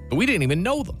 Yeah. But we didn't even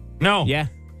know them. No. Yeah.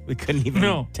 We couldn't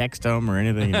even text them or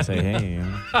anything and say, hey,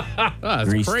 That's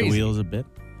grease crazy. the wheels a bit.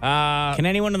 Can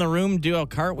anyone in the room do a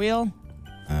cartwheel?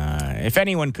 If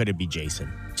anyone could, it'd be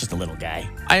Jason. Just a little guy.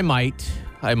 I might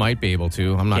be able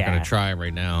to. I'm not going to try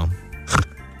right now.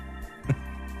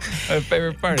 My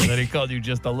favorite part is that he called you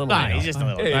just a little guy. He's just a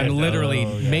little guy. I'm literally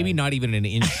maybe not even an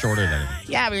inch shorter than him.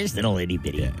 Yeah, but just a little itty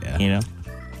bitty. You know?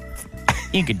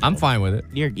 You could. I'm fine with it.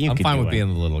 I'm could fine do with it.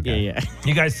 being the little guy. Yeah.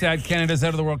 You guys said Canada's out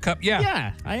of the World Cup?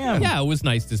 Yeah, I am. Yeah, it was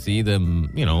nice to see them,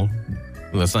 it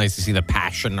was nice to see the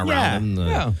passion around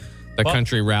them, the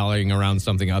country rallying around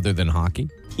something other than hockey.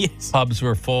 Yes. Pubs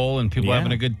were full and people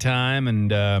having a good time.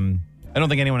 And I don't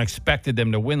think anyone expected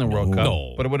them to win the World Cup.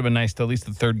 No. But it would have been nice to at least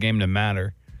the third game to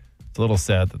matter. It's a little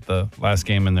sad that the last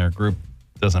game in their group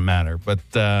doesn't matter. But,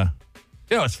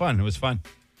 it was fun. It was fun.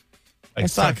 I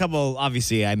saw a couple.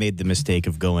 Obviously, I made the mistake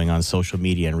of going on social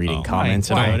media and reading comments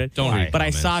about it. Don't read But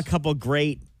comments. I saw a couple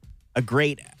great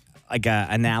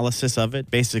analysis of it,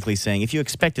 basically saying if you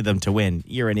expected them to win,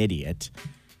 you're an idiot.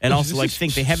 And also,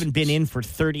 think they haven't been in for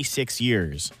 36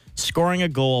 years. Scoring a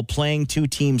goal, playing two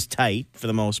teams tight for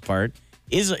the most part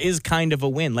is kind of a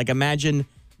win. Like, imagine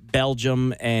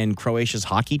Belgium and Croatia's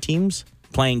hockey teams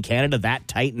playing Canada that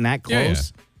tight and that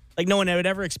close. Yeah. Like, no one would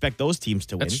ever expect those teams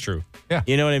to win. That's true. Yeah.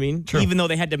 You know what I mean? True. Even though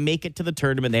they had to make it to the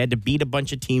tournament, they had to beat a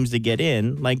bunch of teams to get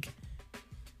in. Like,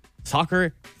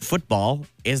 soccer, football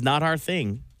is not our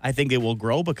thing. I think it will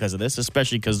grow because of this,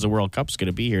 especially because the World Cup's going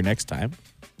to be here next time.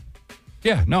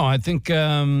 Yeah, no, I think,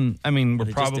 we're it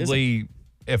just probably,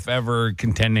 if ever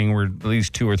contending, we're at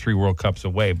least 2 or 3 World Cups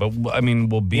away. But,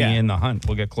 we'll be in the hunt.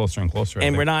 We'll get closer and closer.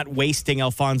 And we're not wasting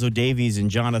Alphonso Davies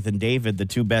and Jonathan David, the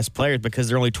 2 best players, because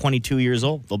they're only 22 years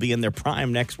old. They'll be in their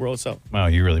prime next World Cup. Wow,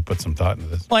 you really put some thought into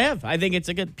this. Well, I have. I think it's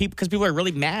a good because people are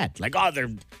really mad. Like, they're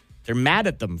mad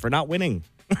at them for not winning.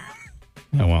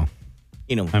 Yeah, well.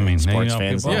 Sports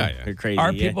fans. People, They're crazy.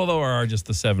 Are people, though, or are just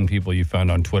the 7 people you found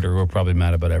on Twitter who are probably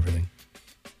mad about everything?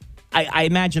 I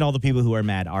imagine all the people who are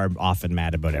mad are often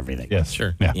mad about everything. Yes.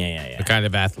 Sure. Yeah. The kind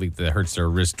of athlete that hurts their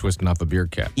wrist twisting off a beer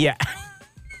cap. Yeah.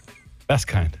 Best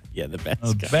kind. Yeah, the best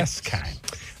The kind. best kind.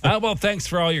 Well, thanks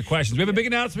for all your questions. We have a big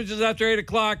announcement just after 8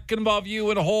 o'clock. Can involve you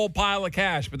and a whole pile of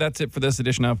cash. But that's it for this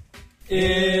edition of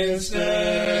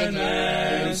Instant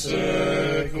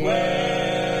Answer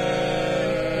Question.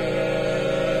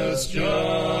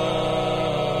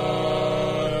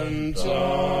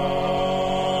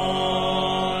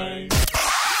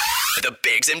 The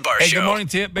Biggs and Bar Hey, Show. good morning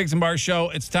to you. Biggs and Bar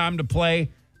Show. It's time to play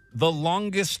The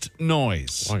Longest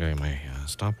Noise. Okay, my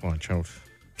stopwatch out.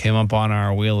 Came up on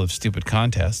our wheel of stupid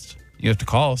contests. You have to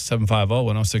call us,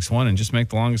 750-1061, and just make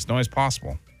the longest noise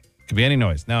possible. Could be any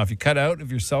noise. Now, if you cut out, if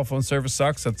your cell phone service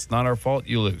sucks, that's not our fault.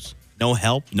 You lose. No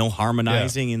help, no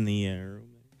harmonizing in the room.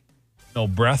 No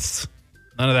breaths.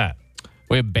 None of that.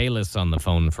 We have Bayless on the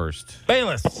phone first.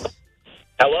 Bayless.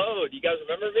 Hello, do you guys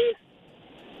remember me?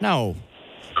 No.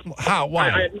 How?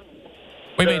 Why?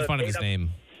 We made fun of his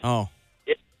name. Oh.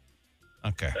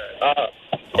 Okay.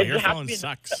 Your phone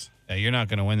sucks. Yeah, you're not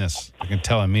going to win this. I can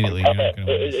tell immediately you're not going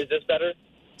to win this. Is this better?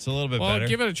 It's a little bit Well, better.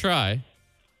 give it a try.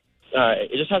 All right,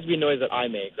 it just has to be a noise that I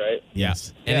make, right?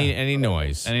 Yes. Any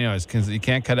noise. Any noise. Because you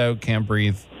can't cut out, can't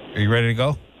breathe. Are you ready to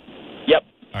go? Yep.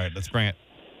 All right, let's bring it.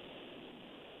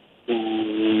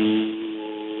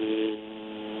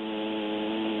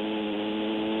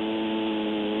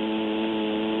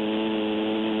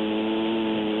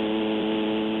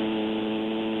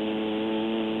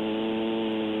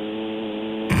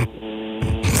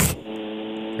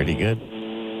 Pretty good.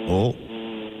 Oh.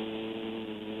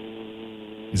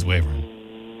 He's wavering.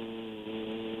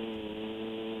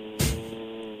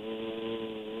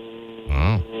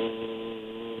 Oh.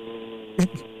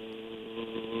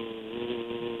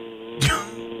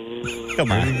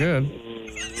 Come on. Pretty good.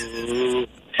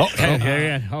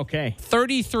 Okay.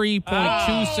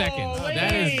 33.2 seconds.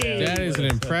 That is an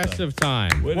impressive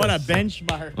time. What a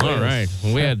benchmark. All right.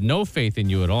 Well, we had no faith in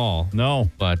you at all. No.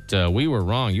 But we were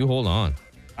wrong. You hold on.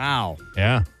 Wow.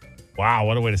 Yeah. Wow,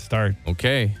 what a way to start.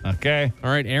 Okay. All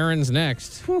right, Aaron's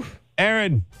next.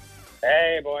 Aaron.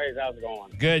 Hey, boys. How's it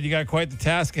going? Good. You got quite the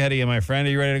task ahead of you, my friend.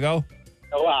 Are you ready to go?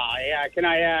 Oh, yeah. Can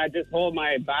I just hold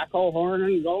my backhoe horn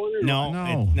and going? Or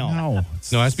No. No, it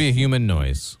has to be a human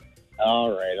noise.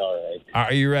 All right.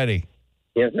 Are you ready?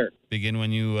 Yes, sir. Begin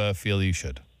when you feel you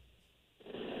should.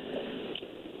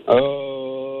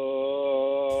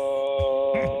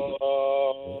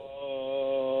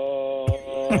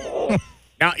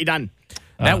 No, you're done.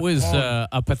 That was a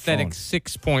pathetic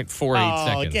 6.48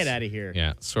 seconds. Oh, get out of here.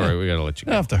 Yeah, sorry, we got to let you You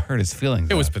go. don't have to hurt his feelings.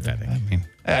 It was pathetic. I mean,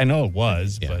 I know it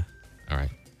was, but all right.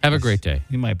 Have a great day.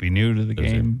 he might be new to the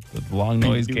game, the long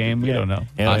noise game. We don't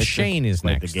know. Shane is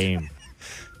Like next. the game.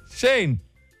 Shane,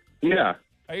 Yeah.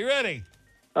 are you ready?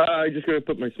 I just got to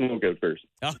put my smoke out first.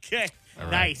 Okay.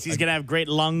 Nice. He's going to have great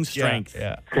lung strength.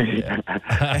 Yeah.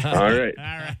 All right.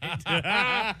 All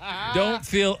right. Don't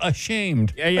feel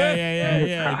ashamed.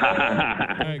 Yeah.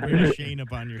 All right, great Shane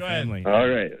upon your family. All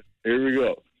right. Here we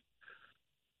go.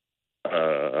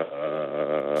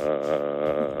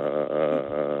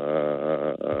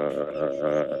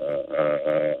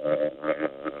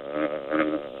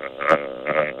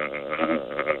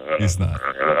 He's not.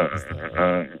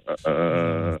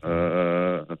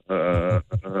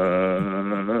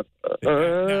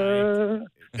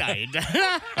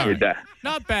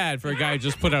 Not bad for a guy who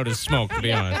just put out his smoke, to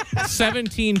be honest.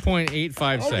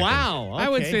 17.85 seconds. wow. I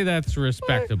would Okay. say that's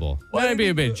respectable. That'd be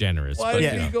a bit generous. Why but,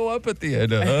 did you know, he go up at the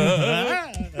end?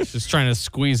 just trying to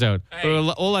squeeze out. We'll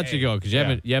let you go because you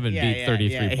haven't beat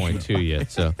 33.2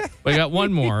 yet. So we got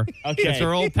one more. Okay. It's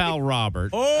our old pal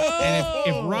Robert. And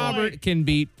if Robert can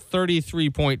beat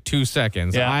 33.2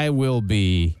 seconds, I will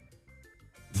be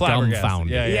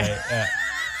dumbfounded. Yeah.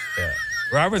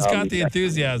 Robert's got the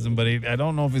enthusiasm, but I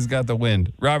don't know if he's got the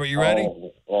wind. Robert, you ready?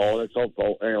 Oh, let's hope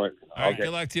so. Anyway. All right, good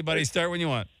luck to you, buddy. Start when you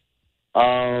want.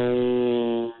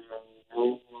 Nah,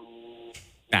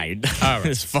 you're done. All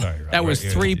right. Sorry, Robert. That was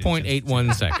You're-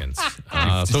 3.81 seconds.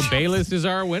 So Bayless is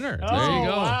our winner. There you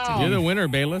go. wow. You're the winner,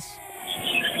 Bayless.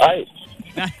 Hi.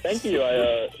 Thank you.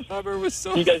 Robert was so.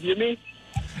 Can you guys hear me?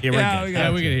 Yeah, Yeah, we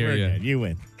got we can hear you. good. You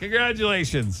win.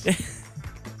 Congratulations.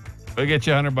 We'll get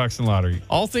you $100 in lottery.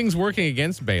 All things working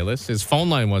against Bayless. His phone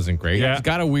line wasn't great. Yeah. He's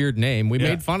got a weird name. We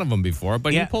made fun of him before,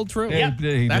 but he pulled through. Yeah, he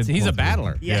did He's pull a through.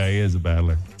 battler. Yeah, he is a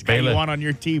battler. Guy you want on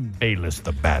your team. Bayless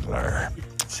the battler.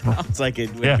 Sounds like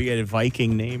it would be a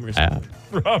Viking name or something.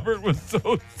 Robert was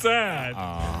so sad.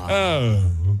 Oh.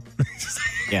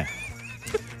 Yeah.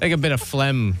 Like a bit of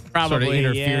phlegm sort of Probably,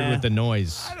 interfered yeah. with the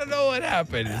noise. I don't know what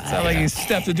happened. It sounded like he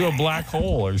stepped into a black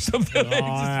hole or something.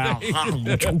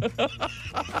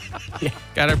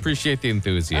 Gotta appreciate the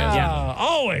enthusiasm.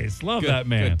 Always. Love Good- that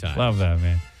man. good times. Love that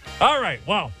man. All right.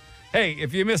 Well, hey,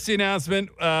 if you missed the announcement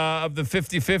of the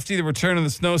 50-50, the return of the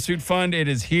Snowsuit Fund, it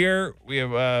is here. We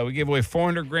have we gave away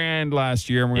 $400,000 last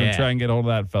year, and we're going to try and get hold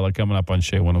of that fella coming up on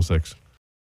Shea 106.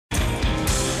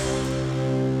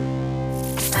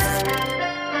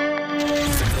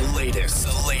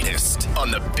 The latest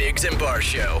on the Biggs and Bar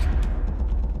Show.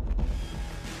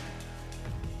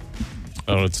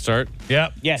 Oh, let's start.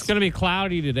 Yep. Yes. It's going to be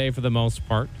cloudy today for the most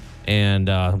part and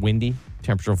windy.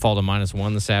 Temperature will fall to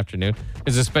 -1 this afternoon.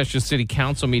 There's a special city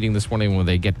council meeting this morning where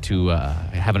they get to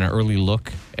have an early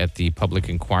look at the public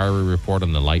inquiry report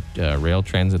on the light rail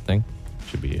transit thing.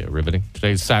 Should be riveting.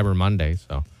 Today's Cyber Monday,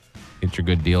 so get your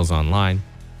good deals online.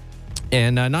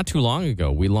 And not too long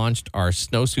ago, we launched our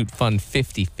Snowsuit Fund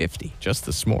 50-50 just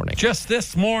this morning. Just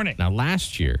this morning. Now,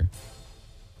 last year,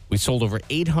 we sold over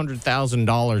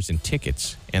 $800,000 in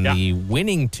tickets, and the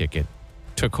winning ticket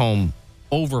took home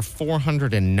over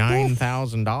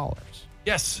 $409,000.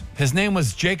 Yes. His name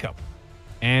was Jacob.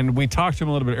 And we talked to him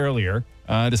a little bit earlier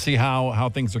to see how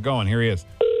things are going. Here he is.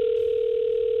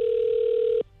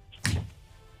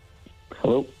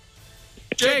 Hello.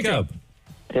 Jacob.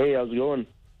 Hey, how's it going?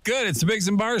 Good. It's the Biggs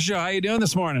and Bar Show. How you doing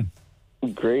this morning?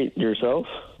 Great. Yourself?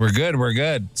 We're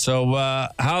good. So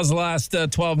how's the last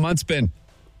 12 months been?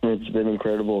 It's been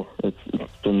incredible. It's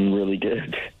been really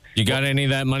good. You got any of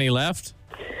that money left?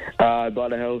 I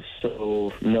bought a house,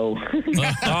 so no.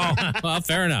 Oh, well,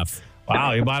 fair enough.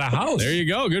 Wow, you bought a house. There you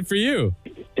go. Good for you.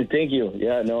 Thank you.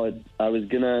 Yeah, no, I was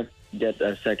going to get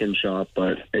a second shop,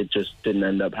 but it just didn't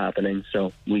end up happening.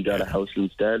 So we got a house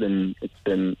instead, and it's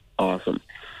been awesome.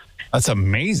 That's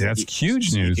amazing. That's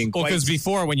huge news. Well, because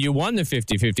before, when you won the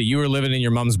 50-50, you were living in your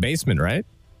mom's basement, right?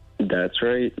 That's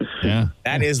right. Yeah.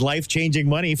 That is life-changing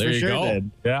money for There you sure. go.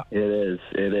 Then. Yeah. It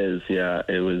is. Yeah,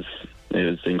 it was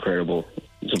incredible.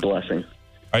 It's a blessing.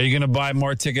 Are you going to buy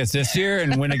more tickets this year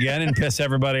and win again and piss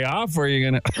everybody off? Or are you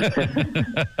going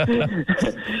to?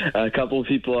 A couple of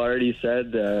people already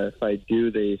said if I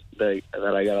do, that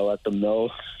I got to let them know.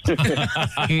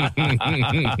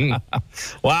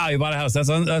 Wow, you bought a house.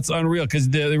 That's unreal. Because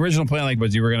the original plan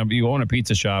was you own a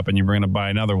pizza shop and you were going to buy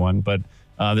another one. But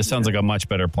this sounds like a much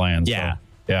better plan. Yeah.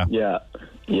 So,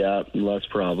 Yeah, less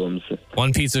problems.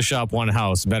 One pizza shop, one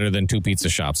house, better than two pizza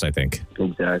shops, I think.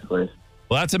 Exactly.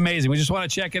 Well, that's amazing. We just want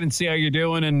to check in and see how you're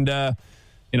doing and,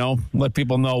 let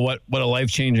people know what a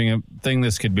life-changing thing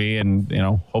this could be and,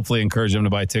 hopefully encourage them to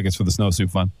buy tickets for the Snowsuit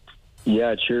Fun.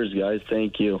 Yeah, cheers, guys.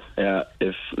 Thank you. Yeah,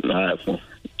 it's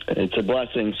a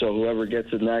blessing. So whoever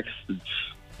gets it next,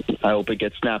 I hope it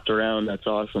gets snapped around. That's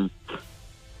awesome.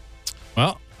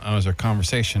 Well, that was our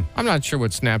conversation. I'm not sure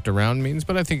what snapped around means,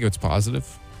 but I think it's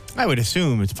positive. I would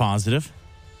assume it's positive.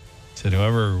 So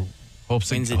whoever hopes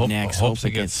Wins it next. hopes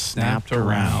it gets snapped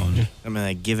around. I'm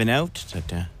like giving out.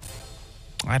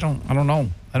 I don't know.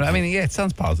 It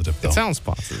sounds positive, though. It sounds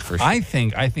positive for sure. I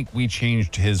think we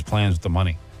changed his plans with the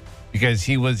money because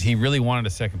he really wanted a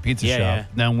second pizza shop. Yeah.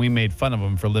 Then we made fun of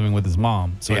him for living with his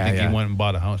mom. So I think he went and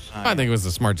bought a house. I think it was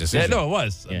a smart decision. Yeah, no, it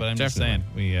was. Yeah, but I'm just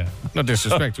definitely. saying No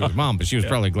disrespect to his mom, but she was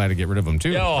probably glad to get rid of him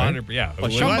too. Yeah, right? 100%. Yeah.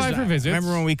 Well, come by for visits.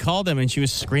 Remember when we called him and she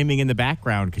was screaming in the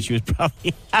background because she was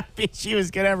probably happy she was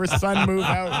going to have her son move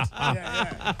out.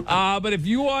 But if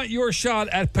you want your shot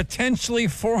at potentially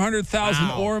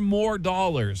 $400,000 or more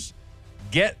dollars,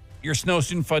 get your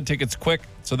Snowsuit Fun tickets quick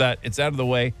so that it's out of the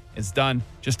way. It's done.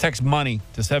 Just text money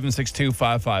to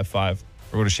 762-555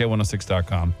 or go to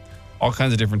shay106.com. All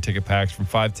kinds of different ticket packs from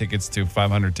 5 tickets to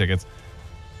 500 tickets.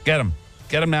 Get them.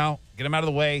 Get them now. Get them out of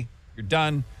the way. You're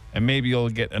done. And maybe you'll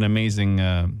get an amazing,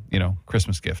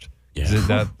 Christmas gift.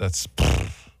 Yeah.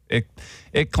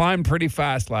 It climbed pretty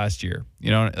fast last year.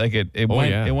 It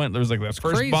went, there was like that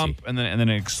first crazy. bump and then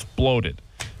it exploded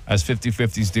as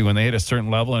 50-50s do. When they hit a certain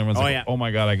level and everyone's oh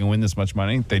my God, I can win this much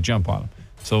money, they jump on them.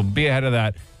 So be ahead of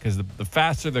that because the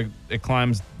faster it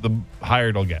climbs, the higher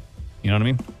it'll get. You know what I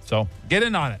mean? So get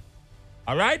in on it.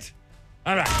 All right?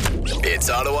 All right. It's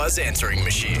Ottawa's answering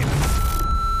machine.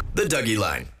 The Dougie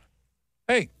Line.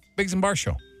 Hey, Biggs and Bar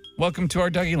Show. Welcome to our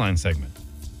Dougie Line segment.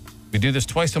 We do this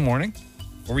twice a morning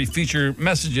where we feature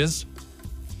messages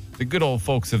the good old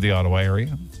folks of the Ottawa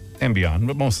area and beyond,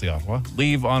 but mostly Ottawa,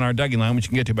 leave on our Dougie Line, which you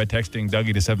can get to by texting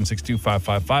Dougie to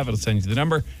 762-555. It'll send you the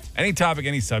number. Any topic,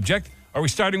 any subject. Are we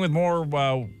starting with more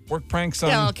work pranks?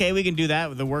 Yeah, okay, we can do that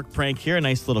with the work prank here. A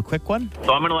nice little quick one.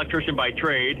 So I'm an electrician by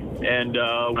trade, and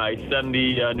I send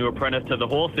the new apprentice to the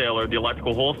wholesaler, the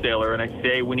electrical wholesaler, and I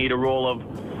say we need a roll of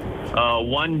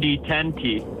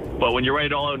 1D10T. But when you write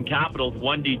it all out in capitals,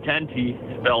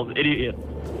 1D10T spells idiot.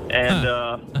 And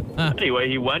anyway,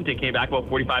 he went and came back about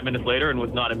 45 minutes later and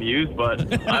was not amused, but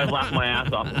I was laughing my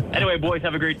ass off. Anyway, boys,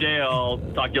 have a great day. I'll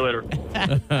talk to you later.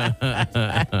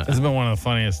 This has been one of the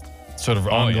funniest sort of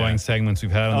ongoing segments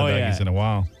we've had on the Dougies in a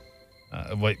while.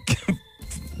 What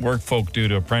work folk do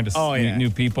to apprentice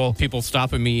new people. People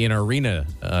stopping me in arena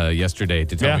yesterday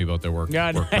to tell me about their work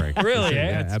prank. Really?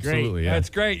 Yeah, That's absolutely. Great. Yeah. That's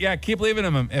great. Yeah, keep leaving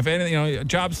them. If anything, a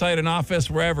job site, an office,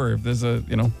 wherever, if there's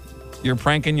you're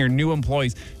pranking your new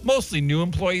employees, mostly new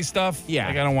employee stuff. Yeah.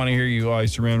 Like, I don't want to hear you, I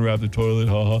saran wrap the toilet,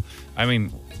 haha. I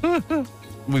mean,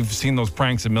 we've seen those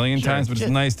pranks a million times, but it's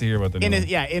nice to hear about the new ones.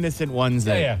 Innocent ones.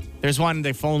 There's one,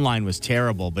 the phone line was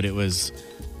terrible, but it was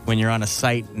when you're on a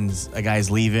site and a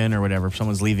guy's leaving or whatever, if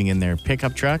someone's leaving in their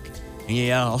pickup truck, and you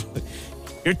yell,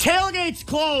 your tailgate's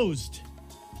closed.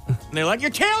 And they're like, your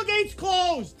tailgate's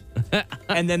closed.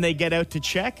 And then they get out to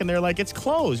check, and they're like, it's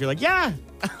closed. You're like, yeah.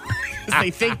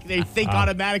 They think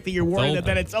automatically you're worried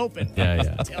that it's open. Yeah.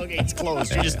 Tailgate's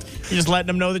closed. You're just letting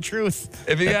them know the truth.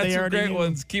 If you got some great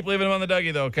ones, keep leaving them on the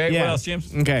Dougie, though, okay? Yeah. What else,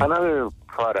 James? Okay. Another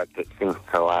product that seems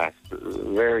to last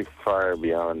very far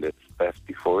beyond its best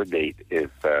before date is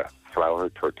flour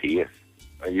tortillas.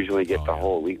 I usually get the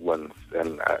whole wheat ones,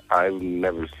 and I've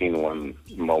never seen one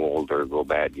mold or go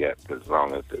bad yet, as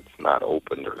long as it's not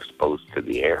opened or exposed to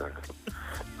the air.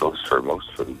 Goes for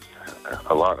most foods,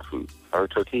 a lot of food. Flour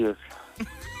tortillas.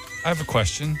 I have a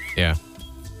question. Yeah.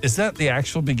 Is that the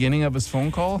actual beginning of his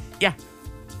phone call? Yeah.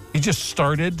 He just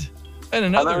started, and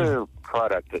another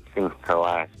product that seems to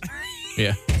last.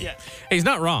 Yeah. He's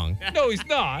not wrong. No, he's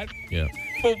not. Yeah.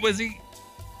 But was he?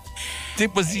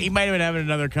 He might have been having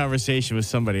another conversation with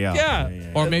somebody else.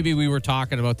 Yeah. Or maybe we were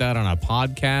talking about that on a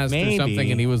podcast or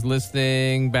something, and he was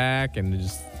listening back and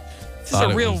just This is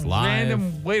a real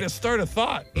random way to start a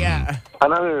thought. Yeah.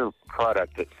 Another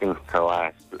product that seems to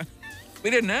last. We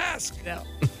didn't ask. No.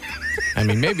 I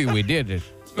mean, maybe we did it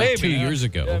Maybe, 2 years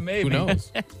ago. Yeah, maybe. Who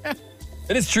knows?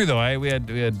 It is true though. We had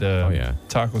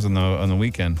tacos on the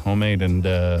weekend, homemade, and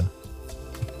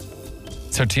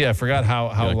tortilla. I forgot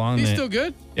how long He's they still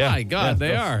good? Yeah, My God,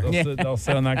 they are. They'll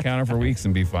sit on that counter for weeks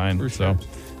and be fine. So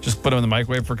just put them in the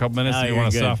microwave for a couple minutes. If you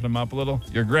want to soften them up a little,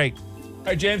 you're great. All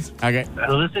right, James. Okay.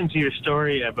 Listening to your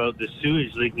story about the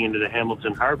sewage leaking into the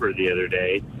Hamilton Harbor the other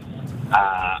day,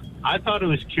 I thought it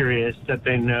was curious that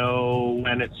they know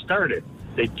when it started.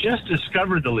 They just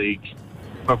discovered the leak,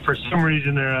 but for some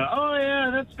reason they're, oh yeah,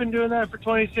 that's been doing that for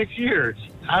 26 years.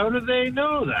 How do they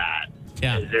know that?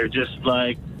 Yeah. Is there just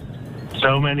like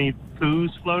so many poos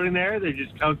floating there? They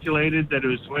just calculated that it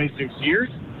was 26 years?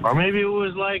 Or maybe it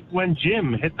was like when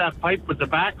Jim hit that pipe with the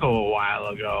backhoe a while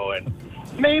ago, and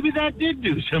maybe that did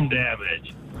do some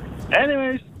damage.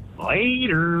 Anyways,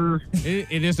 later.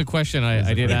 It is a question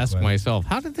I did ask myself.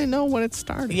 How did they know when it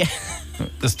started? Yeah.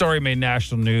 The story made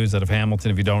national news out of Hamilton.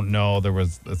 If you don't know,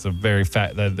 it's a very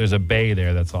there's a bay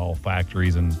there that's all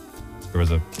factories, and there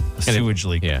was a sewage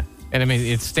leak. Yeah. And I mean,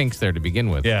 it stinks there to begin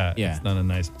with. Yeah. It's not a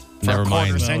nice. Never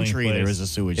mind. For a quarter century, there was a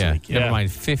sewage leak. Never mind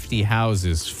 50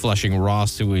 houses flushing raw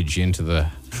sewage into the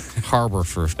harbor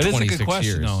for 26 years. It is a good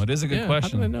question, though. It is a good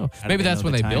question. How do they know? Maybe that's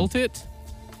when they built it.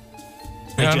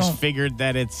 They just figured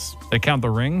that it's... They count the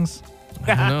rings?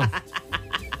 I don't know.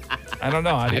 I don't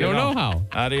know. I don't know how.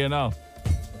 How do you know?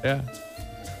 Yeah.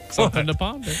 Something to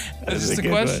ponder. That's just a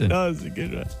question. No, that's a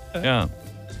good one. Yeah.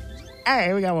 All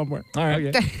right, we got one more. All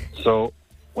right. Okay. So,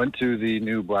 went to the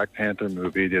new Black Panther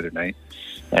movie the other night,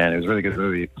 and it was a really good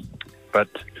movie. But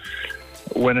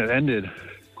when it ended,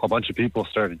 a bunch of people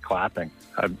started clapping.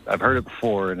 I've heard it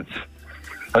before, and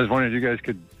I was wondering if you guys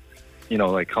could,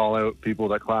 like call out people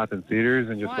that clap in theaters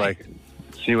and just like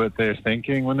see what they're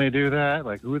thinking when they do that.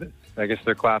 Like I guess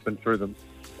they're clapping for the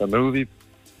movie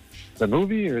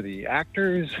or the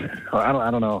actors. I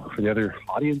don't know, for the other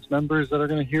audience members that are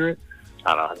going to hear it.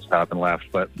 I don't know. I just happened and laughed,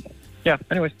 but yeah.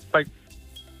 Anyways, bye.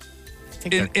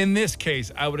 In this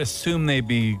case, I would assume they'd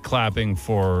be clapping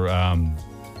for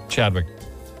Chadwick,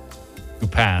 who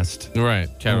passed. Right,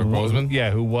 Chadwick Boseman. Yeah,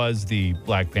 who was the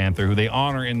Black Panther, who they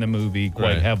honor in the movie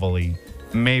quite heavily.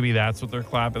 Maybe that's what they're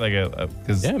clapping,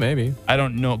 because maybe I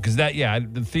don't know, because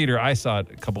the theater I saw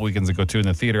it a couple weekends ago too. In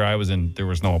the theater I was in, there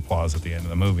was no applause at the end of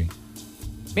the movie.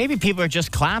 Maybe people are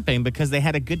just clapping because they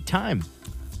had a good time,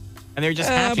 and they're just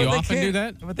happy. Do you often do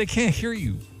that? But they can't hear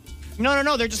you.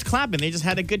 No. They're just clapping. They just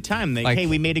had a good time. Hey,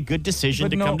 we made a good decision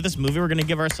to come to this movie. We're going to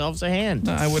give ourselves a hand.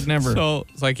 No, I would never. So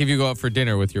it's like if you go out for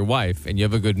dinner with your wife and you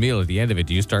have a good meal at the end of it,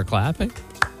 do you start clapping?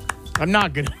 I'm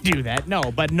not going to do that. No,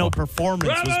 but no performance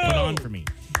was put on for me.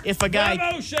 If a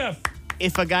guy, chef.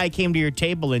 If a guy came to your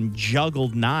table and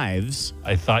juggled knives,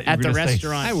 I thought you at were the gonna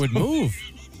restaurant, I would move.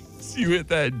 You hit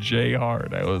that J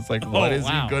hard. I was like, what is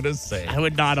he going to say? I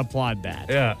would not applaud that.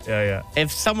 Yeah.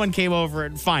 If someone came over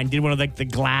and did one of like the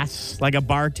glass, like a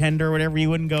bartender or whatever, you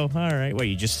wouldn't go, all right, what,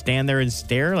 you just stand there and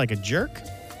stare like a jerk?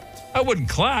 I wouldn't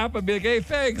clap. I'd be like, hey,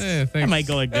 thanks. I might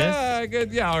go like this. Yeah,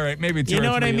 good. Yeah, all right. Maybe two You or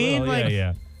know what I three. mean? Well,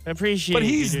 yeah. Appreciate But it.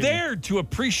 he's there to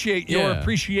appreciate your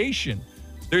appreciation.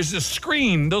 There's a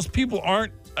screen. Those people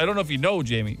aren't, I don't know if you know,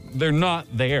 Jamie, they're not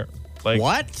there. Like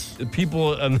what? The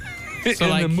people in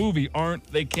the movie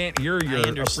they can't hear your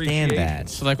understand that.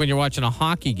 So like when you're watching a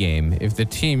hockey game, if the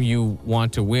team you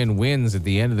want to win wins at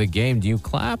the end of the game, do you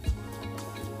clap?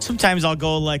 Sometimes I'll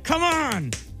go like, come on.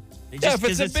 If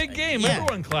it's a big game,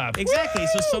 everyone claps. Exactly.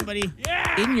 So somebody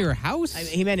in your house?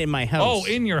 He meant in my house. Oh,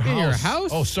 in your house. In your house?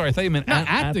 Oh, sorry. I thought you meant not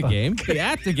at the game.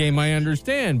 At the game, I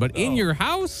understand. But in your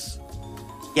house?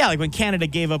 Yeah, like when Canada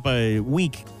gave up a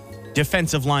weak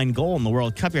defensive line goal in the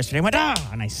World Cup yesterday, I went,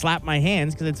 and I slapped my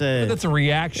hands because that's a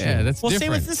reaction. Yeah, that's different. Say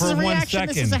this is a reaction.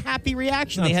 This is a happy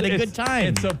reaction. They had a good time.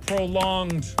 It's a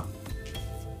prolonged.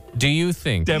 Do you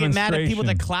think you get mad at people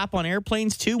that clap on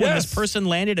airplanes too when this person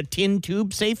landed a tin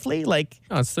tube safely? Like,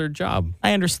 no, it's their job.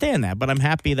 I understand that, but I'm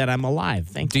happy that I'm alive.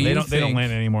 Thank you. They don't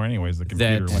land anymore anyways. The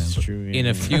computer lands. That's true. In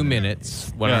a few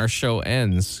minutes, when our show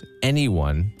ends,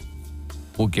 anyone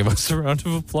will give us a round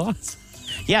of applause.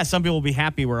 Yeah, some people will be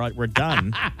happy we're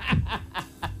done.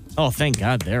 Oh, thank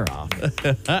God they're off.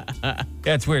 Yeah,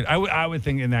 it's weird. I would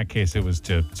think in that case it was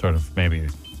to sort of maybe.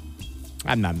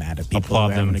 I'm not mad at people. Applaud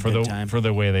them time. for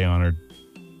the way they honored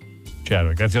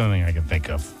Chadwick. That's the only thing I can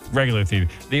think of. Regular TV.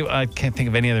 I can't think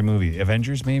of any other movie.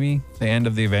 Avengers, maybe the end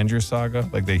of the Avengers saga,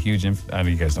 like the huge. I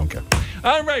mean, you guys don't care.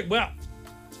 All right, well,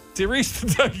 to reach the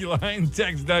Dougie line,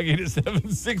 text Dougie to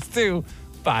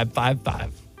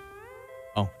 762-555.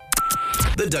 Oh.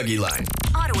 The Dougie Line.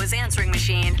 Ottawa's answering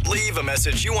machine. Leave a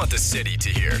message you want the city to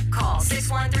hear. Call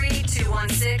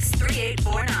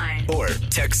 613-216-3849. Or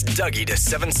text Dougie to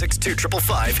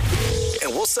 762-555,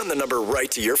 and we'll send the number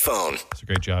right to your phone. It's a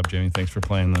great job, Jamie. Thanks for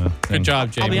playing the thing. Good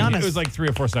job, Jamie. I'll be honest. It was like 3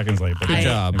 or 4 seconds late. But Good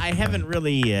job. I haven't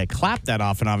really clapped that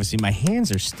often, obviously. My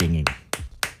hands are stinging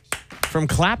from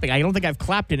clapping. I don't think I've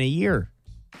clapped in a year.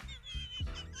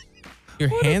 Your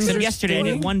hands are yesterday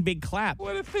stinging? I did one big clap.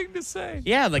 What a thing to say.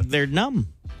 Yeah, like they're numb.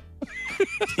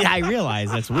 Yeah, I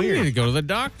realize that's You need weird. to go to the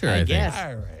doctor, I think. guess.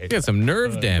 All right. You got some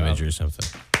nerve damage or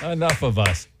something. Enough of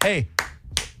us. Hey,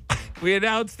 we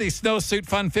announced the Snowsuit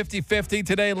Fund 50-50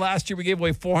 today. Last year, we gave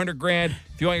away $400,000.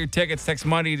 If you want your tickets, text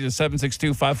money to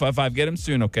 762-555. Get them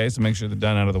soon, okay? So make sure they're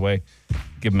done out of the way.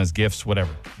 Give them as gifts,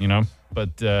 whatever, you know?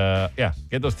 But, yeah,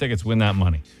 get those tickets, win that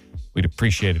money. We'd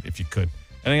appreciate it if you could.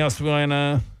 Anything else we want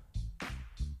to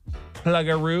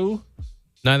plug-a-roo?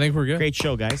 No, I think we're good. Great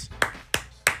show, guys.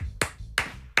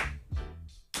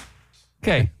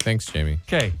 Okay. Thanks, Jamie.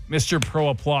 Okay, Mr. Pro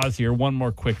Applause here. One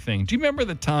more quick thing. Do you remember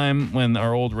the time when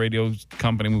our old radio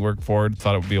company we worked for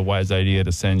thought it would be a wise idea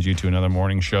to send you to another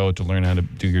morning show to learn how to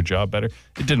do your job better?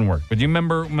 It didn't work. But do you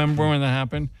remember when that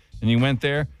happened? And you went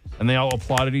there, and they all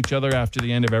applauded each other after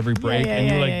the end of every break, and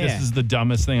you're like, this is the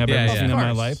dumbest thing I've ever seen in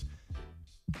my life.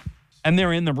 And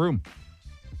they're in the room.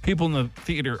 People in the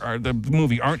theater, the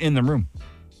movie, aren't in the room.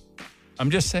 I'm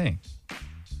just saying.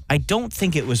 I don't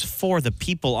think it was for the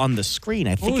people on the screen.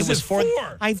 I think it was for.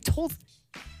 I've told.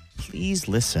 Please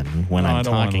listen when I'm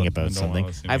talking about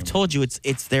something. I've told you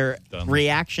it's their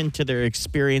reaction to their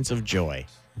experience of joy.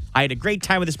 I had a great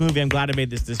time with this movie. I'm glad I made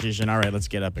this decision. All right, let's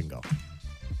get up and go.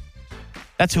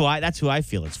 That's who I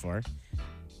feel it's for.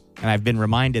 And I've been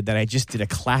reminded that I just did a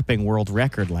clapping world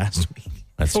record last week.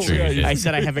 That's true. Yeah, I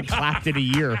said I haven't clapped in a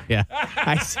year. Yeah.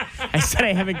 I said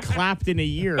I haven't clapped in a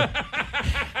year. A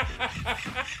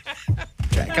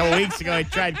couple weeks ago, I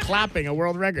tried clapping a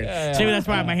world record. So maybe that's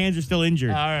why my hands are still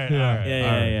injured. All right.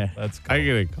 Yeah. That's cool. I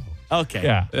get it. Okay.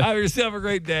 Yeah. Have yourself a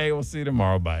great day. We'll see you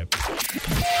tomorrow. Bye.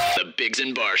 The Biggs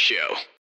and Bar Show.